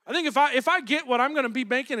 I think if I get what I'm going to be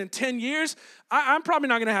making in 10 years, I'm probably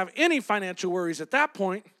not going to have any financial worries at that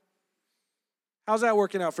point. How's that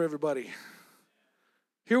working out for everybody?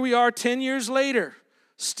 Here we are 10 years later,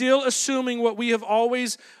 still assuming what we have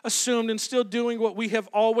always assumed and still doing what we have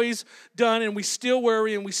always done, and we still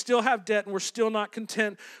worry and we still have debt and we're still not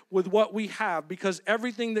content with what we have because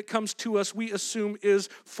everything that comes to us we assume is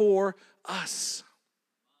for us.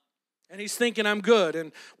 And he's thinking, I'm good.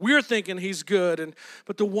 And we're thinking he's good.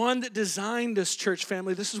 But the one that designed us, church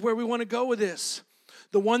family, this is where we want to go with this.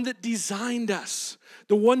 The one that designed us,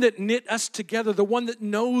 the one that knit us together, the one that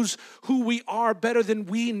knows who we are better than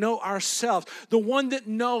we know ourselves, the one that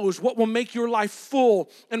knows what will make your life full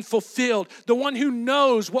and fulfilled, the one who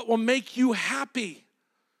knows what will make you happy.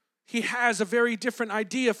 He has a very different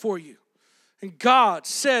idea for you. And God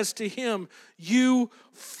says to him, you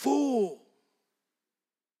fool.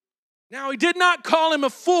 Now, he did not call him a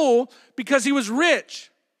fool because he was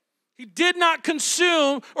rich. He did not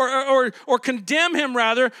consume or condemn him,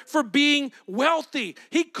 rather, for being wealthy.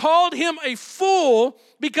 He called him a fool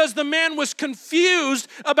because the man was confused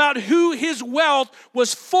about who his wealth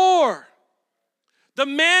was for. The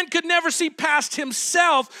man could never see past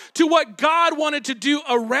himself to what God wanted to do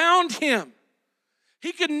around him.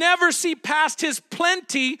 He could never see past his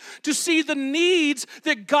plenty to see the needs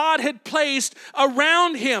that God had placed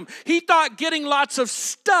around him. He thought getting lots of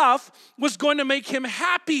stuff was going to make him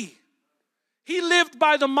happy. He lived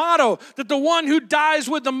by the motto that the one who dies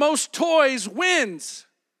with the most toys wins.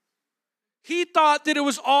 He thought that it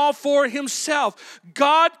was all for himself.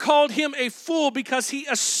 God called him a fool because he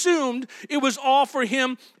assumed it was all for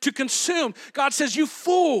him to consume. God says, you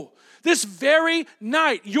fool. This very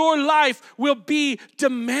night, your life will be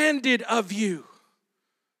demanded of you.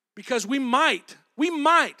 Because we might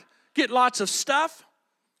get lots of stuff,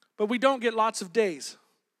 but we don't get lots of days.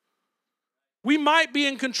 We might be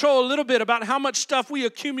in control a little bit about how much stuff we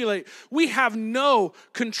accumulate. We have no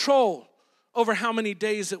control over how many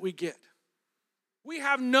days that we get. We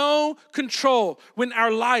have no control when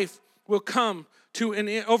our life will come to an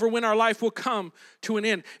end, over when our life will come to an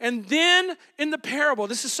end. And then in the parable,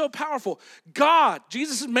 this is so powerful.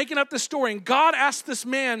 Jesus is making up this story, and God asked this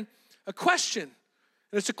man a question.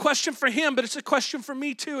 And it's a question for him, but it's a question for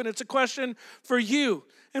me too, and it's a question for you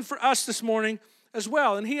and for us this morning as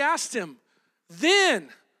well. And he asked him, then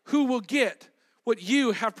who will get what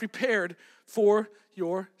you have prepared for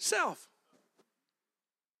yourself?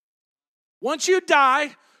 Once you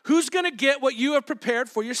die, who's going to get what you have prepared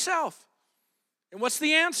for yourself? And what's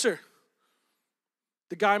the answer?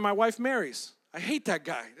 The guy my wife marries. I hate that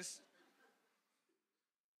guy.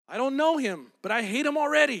 I don't know him, but I hate him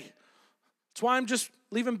already. That's why I'm just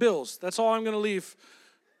leaving bills. That's all I'm going to leave.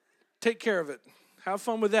 Take care of it. Have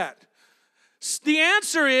fun with that. The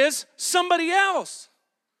answer is somebody else.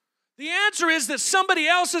 The answer is that somebody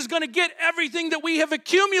else is going to get everything that we have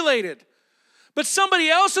accumulated. But somebody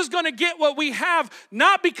else is going to get what we have,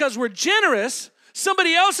 not because we're generous.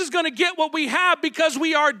 Somebody else is going to get what we have because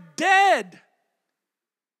we are dead.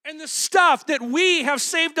 And the stuff that we have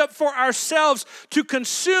saved up for ourselves to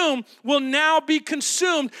consume will now be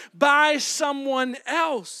consumed by someone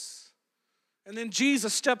else. And then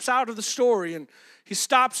Jesus steps out of the story, and he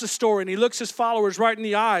stops the story, and he looks his followers right in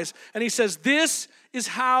the eyes, and he says, this is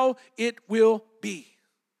how it will be.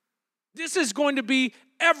 This is going to be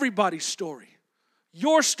everybody's story.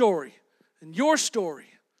 Your story, and your story,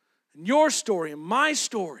 and your story, and my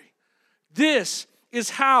story. This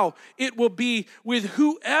is how it will be with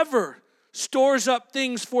whoever stores up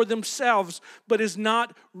things for themselves, but is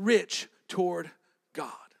not rich toward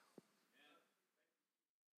God.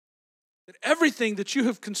 That everything that you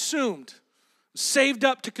have consumed, saved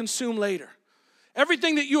up to consume later,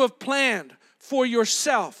 everything that you have planned for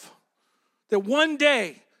yourself, that one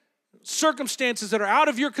day, circumstances that are out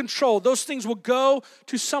of your control, those things will go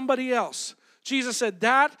to somebody else. Jesus said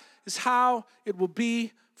that is how it will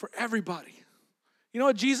be for everybody. You know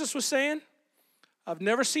what Jesus was saying? I've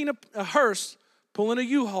never seen a hearse pulling a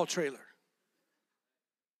U-Haul trailer.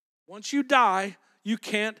 Once you die, you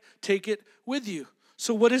can't take it with you.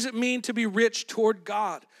 So what does it mean to be rich toward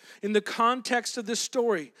God? In the context of this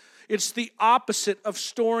story, it's the opposite of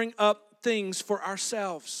storing up things for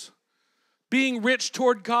ourselves. Being rich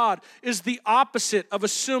toward God is the opposite of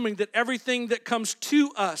assuming that everything that comes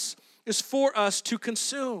to us is for us to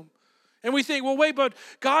consume. And we think, well, wait, but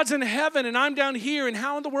God's in heaven and I'm down here, and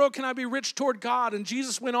how in the world can I be rich toward God? And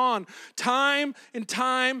Jesus went on time and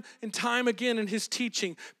time and time again in his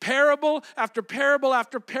teaching, parable after parable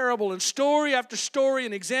after parable, and story after story,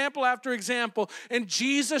 and example after example. And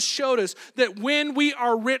Jesus showed us that when we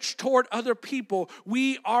are rich toward other people,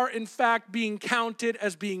 we are in fact being counted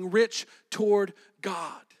as being rich toward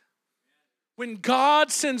God. When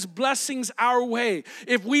God sends blessings our way,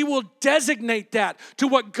 if we will designate that to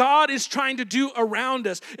what God is trying to do around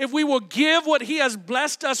us, if we will give what he has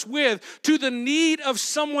blessed us with to the need of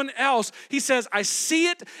someone else, he says, I see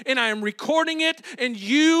it and I am recording it, and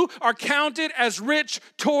you are counted as rich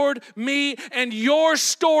toward me, and your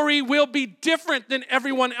story will be different than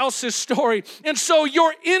everyone else's story. And so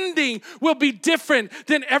your ending will be different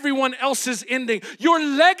than everyone else's ending. Your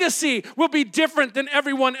legacy will be different than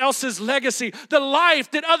everyone else's legacy. The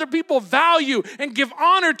life that other people value and give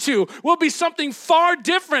honor to will be something far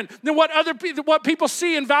different than what people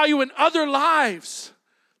see and value in other lives.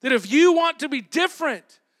 That if you want to be different,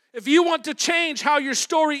 if you want to change how your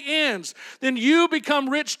story ends, then you become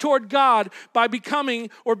rich toward God by becoming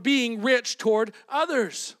or being rich toward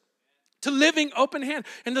others. To living open hand.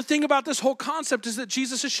 And the thing about this whole concept is that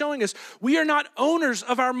Jesus is showing us we are not owners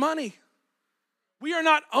of our money. We are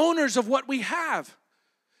not owners of what we have.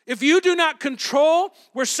 If you do not control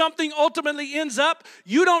where something ultimately ends up,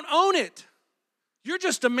 you don't own it. You're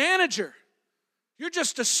just a manager. You're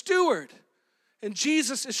just a steward. And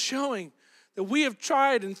Jesus is showing that we have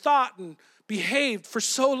tried and thought and behaved for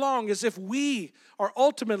so long as if we are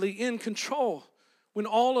ultimately in control, when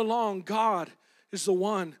all along God is the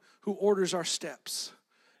one who orders our steps.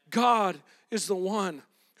 God is the one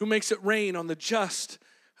who makes it rain on the just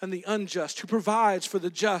and the unjust, who provides for the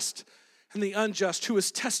just and the unjust, who is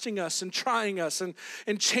testing us and trying us and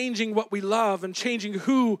changing what we love and changing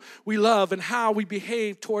who we love and how we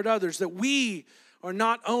behave toward others, that we are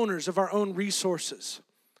not owners of our own resources,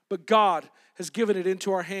 but God has given it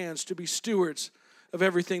into our hands to be stewards of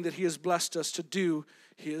everything that he has blessed us to do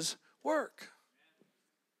his work.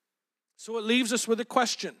 So it leaves us with a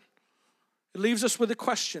question.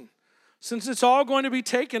 Since it's all going to be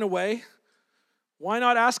taken away, why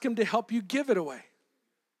not ask him to help you give it away?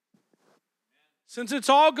 Since it's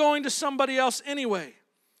all going to somebody else anyway,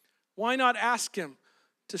 why not ask him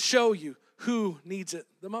to show you who needs it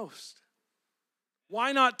the most?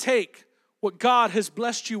 Why not take what God has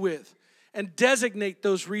blessed you with and designate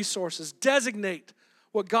those resources. Designate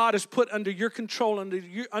what God has put under your control,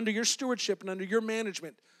 under your stewardship, and under your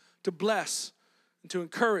management to bless and to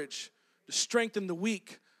encourage, to strengthen the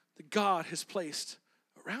weak that God has placed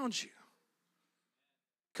around you.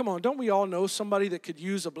 Come on, don't we all know somebody that could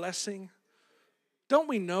use a blessing? Don't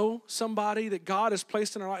we know somebody that God has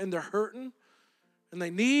placed in our life and they're hurting and they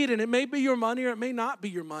need, and it may be your money or it may not be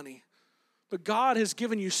your money, but God has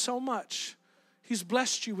given you so much. He's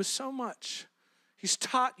blessed you with so much. He's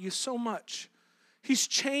taught you so much. He's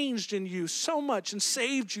changed in you so much and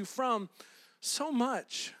saved you from so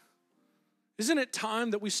much. Isn't it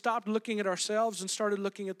time that we stopped looking at ourselves and started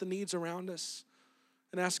looking at the needs around us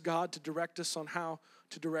and asked God to direct us on how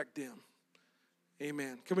to direct them?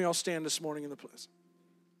 Amen. Can we all stand this morning in the place?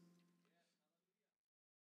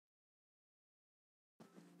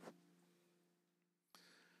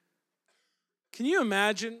 Can you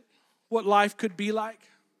imagine what life could be like?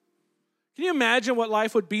 Can you imagine what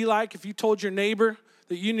life would be like if you told your neighbor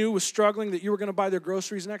that you knew was struggling that you were going to buy their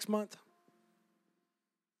groceries next month?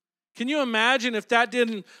 Can you imagine if that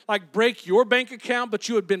didn't break your bank account, but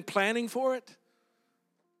you had been planning for it?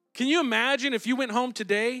 Can you imagine if you went home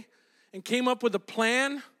today and came up with a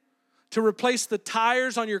plan to replace the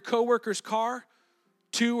tires on your coworker's car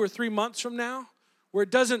 2 or 3 months from now, where it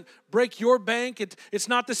doesn't break your bank? It's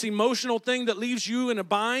not this emotional thing that leaves you in a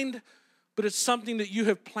bind, but it's something that you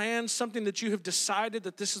have planned, something that you have decided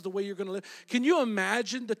that this is the way you're going to live. Can you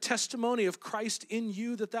imagine the testimony of Christ in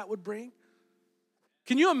you that would bring?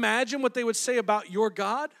 Can you imagine what they would say about your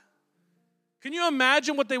God? Can you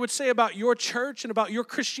imagine what they would say about your church and about your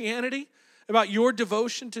Christianity, about your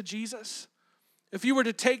devotion to Jesus? If you were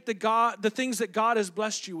to take the things that God has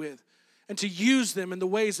blessed you with and to use them in the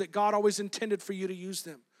ways that God always intended for you to use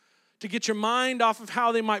them, to get your mind off of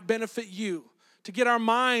how they might benefit you, to get our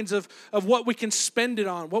minds of what we can spend it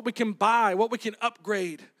on, what we can buy, what we can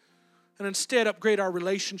upgrade, and instead upgrade our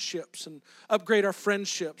relationships and upgrade our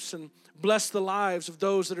friendships and bless the lives of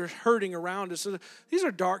those that are hurting around us. These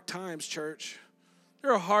are dark times, church.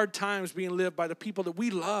 There are hard times being lived by the people that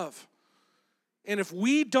we love. And if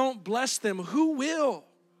we don't bless them, who will?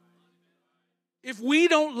 If we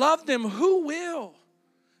don't love them, who will?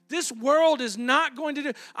 This world is not going to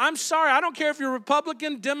do. I'm sorry, I don't care if you're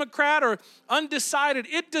Republican, Democrat, or undecided.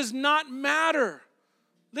 It does not matter.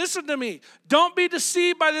 Listen to me. Don't be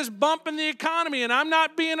deceived by this bump in the economy. And I'm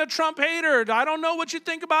not being a Trump hater. I don't know what you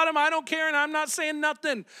think about him. I don't care, and I'm not saying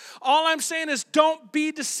nothing. All I'm saying is don't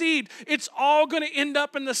be deceived. It's all going to end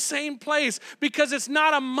up in the same place because it's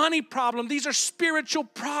not a money problem. These are spiritual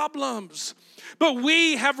problems. But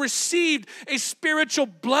we have received a spiritual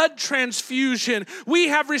blood transfusion. We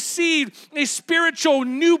have received a spiritual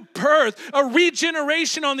new birth, a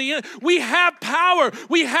regeneration on the end. We have power.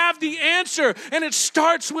 We have the answer. And it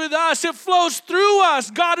starts with us. It flows through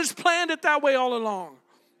us. God has planned it that way all along.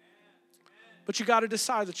 But you got to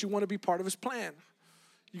decide that you want to be part of His plan.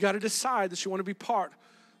 You got to decide that you want to be part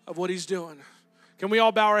of what He's doing. Can we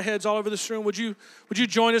all bow our heads all over this room? Would you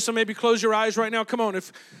join us and maybe close your eyes right now? Come on.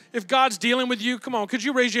 If God's dealing with you, come on. Could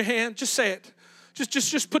you raise your hand? Just say it.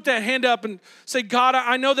 Just put that hand up and say, God,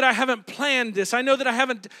 I know that I haven't planned this. I know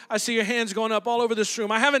that I see your hands going up all over this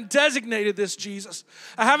room. I haven't designated this, Jesus.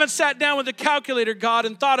 I haven't sat down with a calculator, God,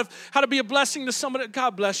 and thought of how to be a blessing to somebody.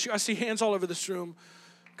 God bless you. I see hands all over this room.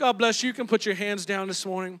 God bless you. You can put your hands down this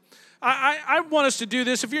morning. I want us to do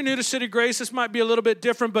this. If you're new to City Grace, this might be a little bit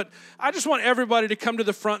different, but I just want everybody to come to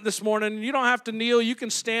the front this morning. You don't have to kneel. You can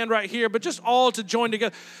stand right here, but just all to join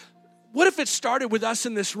together. What if it started with us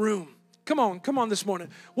in this room? Come on this morning.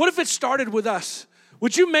 What if it started with us?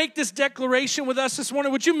 Would you make this declaration with us this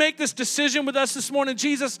morning? Would you make this decision with us this morning?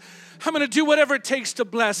 Jesus, I'm going to do whatever it takes to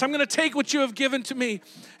bless. I'm going to take what you have given to me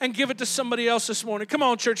and give it to somebody else this morning. Come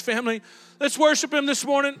on, church family. Let's worship Him this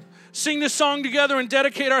morning. Sing this song together and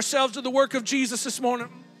dedicate ourselves to the work of Jesus this morning.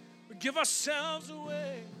 We give ourselves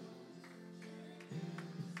away.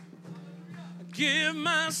 I give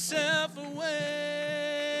myself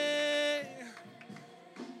away.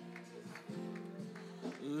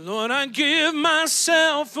 Lord, I give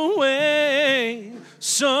myself away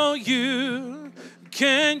so you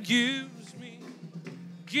can use me.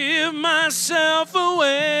 Give myself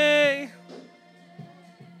away.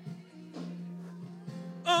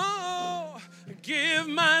 Oh, give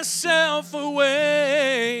myself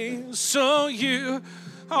away so you,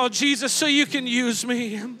 oh Jesus, so you can use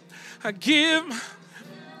me. I give.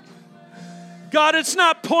 God, it's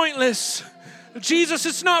not pointless. Jesus,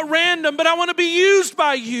 it's not random, but I want to be used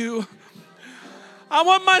by you. I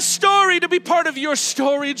want my story to be part of your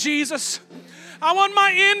story, Jesus. I want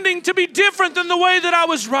my ending to be different than the way that I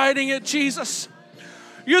was writing it, Jesus.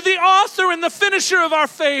 You're the author and the finisher of our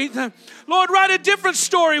faith. Lord, write a different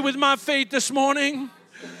story with my faith this morning.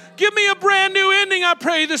 Give me a brand new ending, I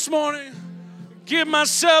pray this morning. Give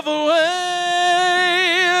myself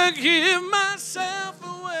away. Give myself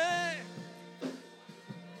away.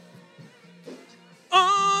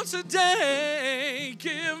 Oh, today,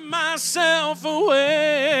 give myself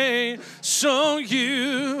away so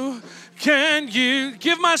you can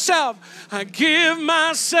give myself. I give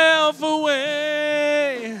myself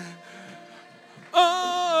away.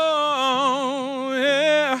 Oh,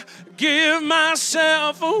 yeah. Give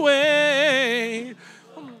myself away.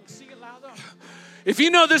 Sing it louder. If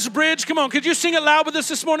you know this bridge, come on, could you sing it loud with us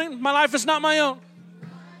this morning? My life is not my own.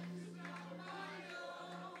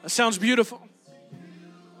 That sounds beautiful.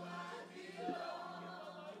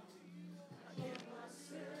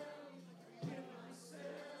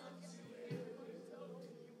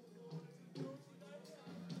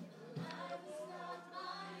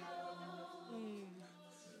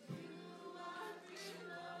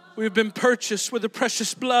 We've been purchased with the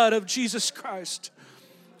precious blood of Jesus Christ.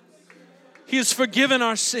 He has forgiven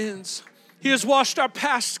our sins. He has washed our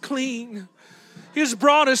past clean. He has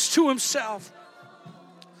brought us to himself.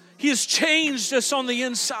 He has changed us on the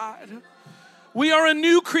inside. We are a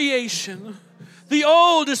new creation. The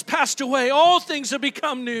old has passed away. All things have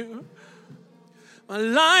become new. My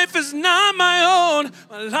life is not my own.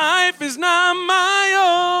 My life is not my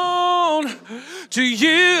own. To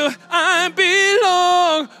you I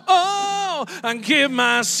belong. Oh, I give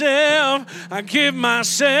myself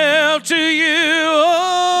to you.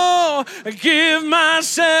 Oh, I give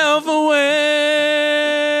myself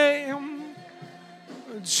away.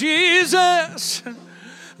 Jesus,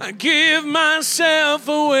 I give myself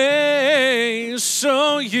away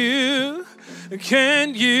so you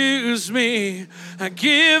can use me. I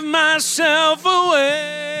give myself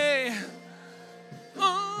away.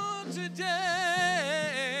 Oh,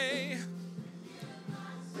 today.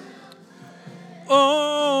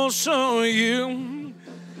 Oh, so you.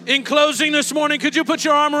 In closing this morning, could you put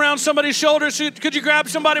your arm around somebody's shoulders? Could you grab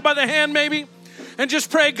somebody by the hand maybe? And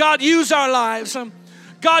just pray, God, use our lives.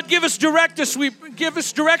 God, give us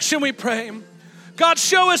direction, we pray. God,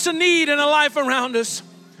 show us a need in a life around us.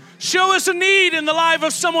 Show us a need in the life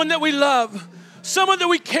of someone that we love, someone that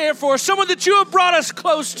we care for, someone that you have brought us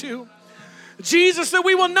close to. Jesus, that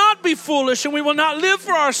we will not be foolish and we will not live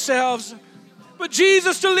for ourselves, but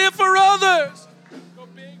Jesus, to live for others. Go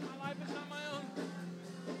big, my life is not my own.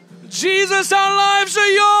 Jesus, our lives are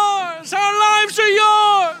yours. Our lives are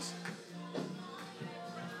yours.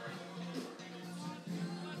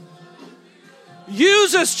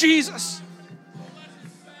 Use us, Jesus.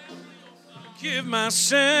 Give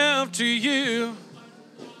myself to you.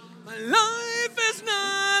 My life is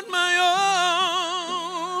not my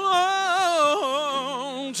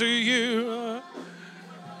own. To you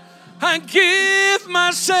I give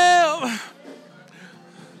myself.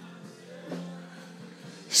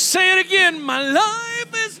 Say it again. My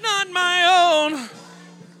life is not my own.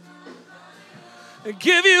 I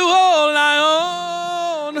give you all I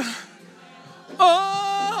own.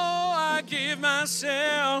 Oh, I give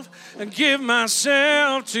myself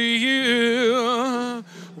to you.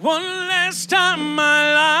 One last time,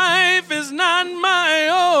 my life is not my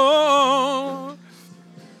own.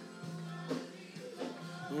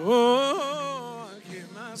 Oh, I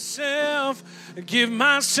give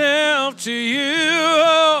myself to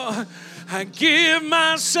you. I give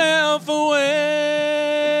myself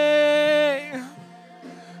away.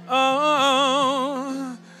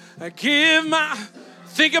 Oh,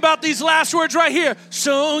 think about these last words right here.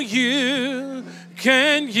 So you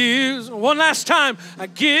can use. One last time. I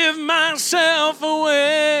give myself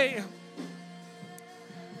away.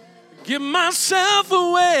 Give myself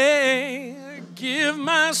away. Give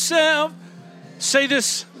myself. Say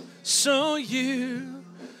this. So you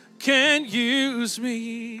can use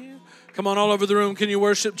me. Come on, all over the room. Can you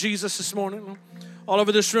worship Jesus this morning? All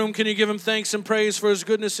over this room, can you give him thanks and praise for his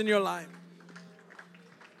goodness in your life?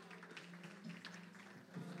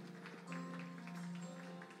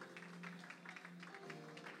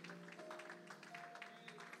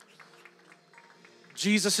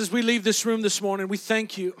 Jesus, as we leave this room this morning, we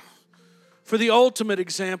thank you for the ultimate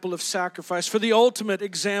example of sacrifice, for the ultimate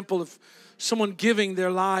example of someone giving their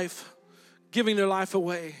life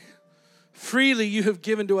away. Freely you have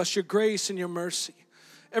given to us your grace and your mercy.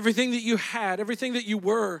 Everything that you had, everything that you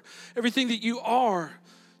were, everything that you are,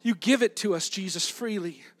 you give it to us, Jesus,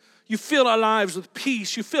 freely. You fill our lives with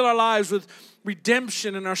peace. You fill our lives with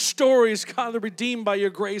redemption, and our stories, God, are redeemed by your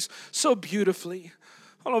grace so beautifully.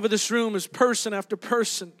 All over this room is person after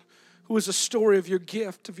person who is a story of your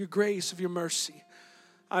gift, of your grace, of your mercy.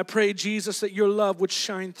 I pray, Jesus, that your love would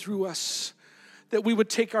shine through us, that we would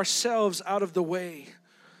take ourselves out of the way,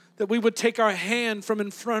 that we would take our hand from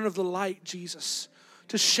in front of the light, Jesus,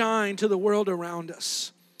 to shine to the world around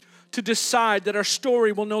us, to decide that our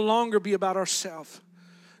story will no longer be about ourselves.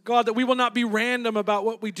 God, that we will not be random about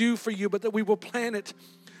what we do for you, but that we will plan it.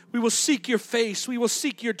 We will seek your face. We will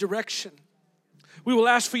seek your direction. We will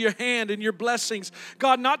ask for your hand and your blessings.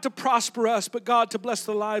 God, not to prosper us, but God, to bless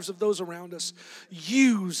the lives of those around us.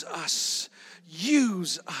 Use us.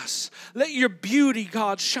 Use us. Let your beauty,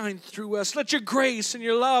 God, shine through us. Let your grace and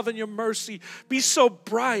your love and your mercy be so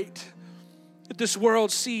bright that this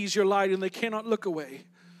world sees your light and they cannot look away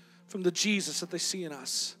from the Jesus that they see in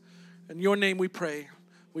us. In your name we pray.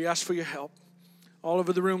 We ask for your help. All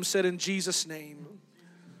over the room said in Jesus' name,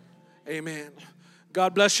 amen.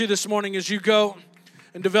 God bless you this morning as you go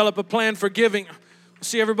and develop a plan for giving. We'll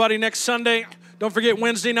see everybody next Sunday. Don't forget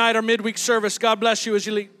Wednesday night, our midweek service. God bless you as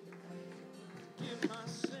you leave.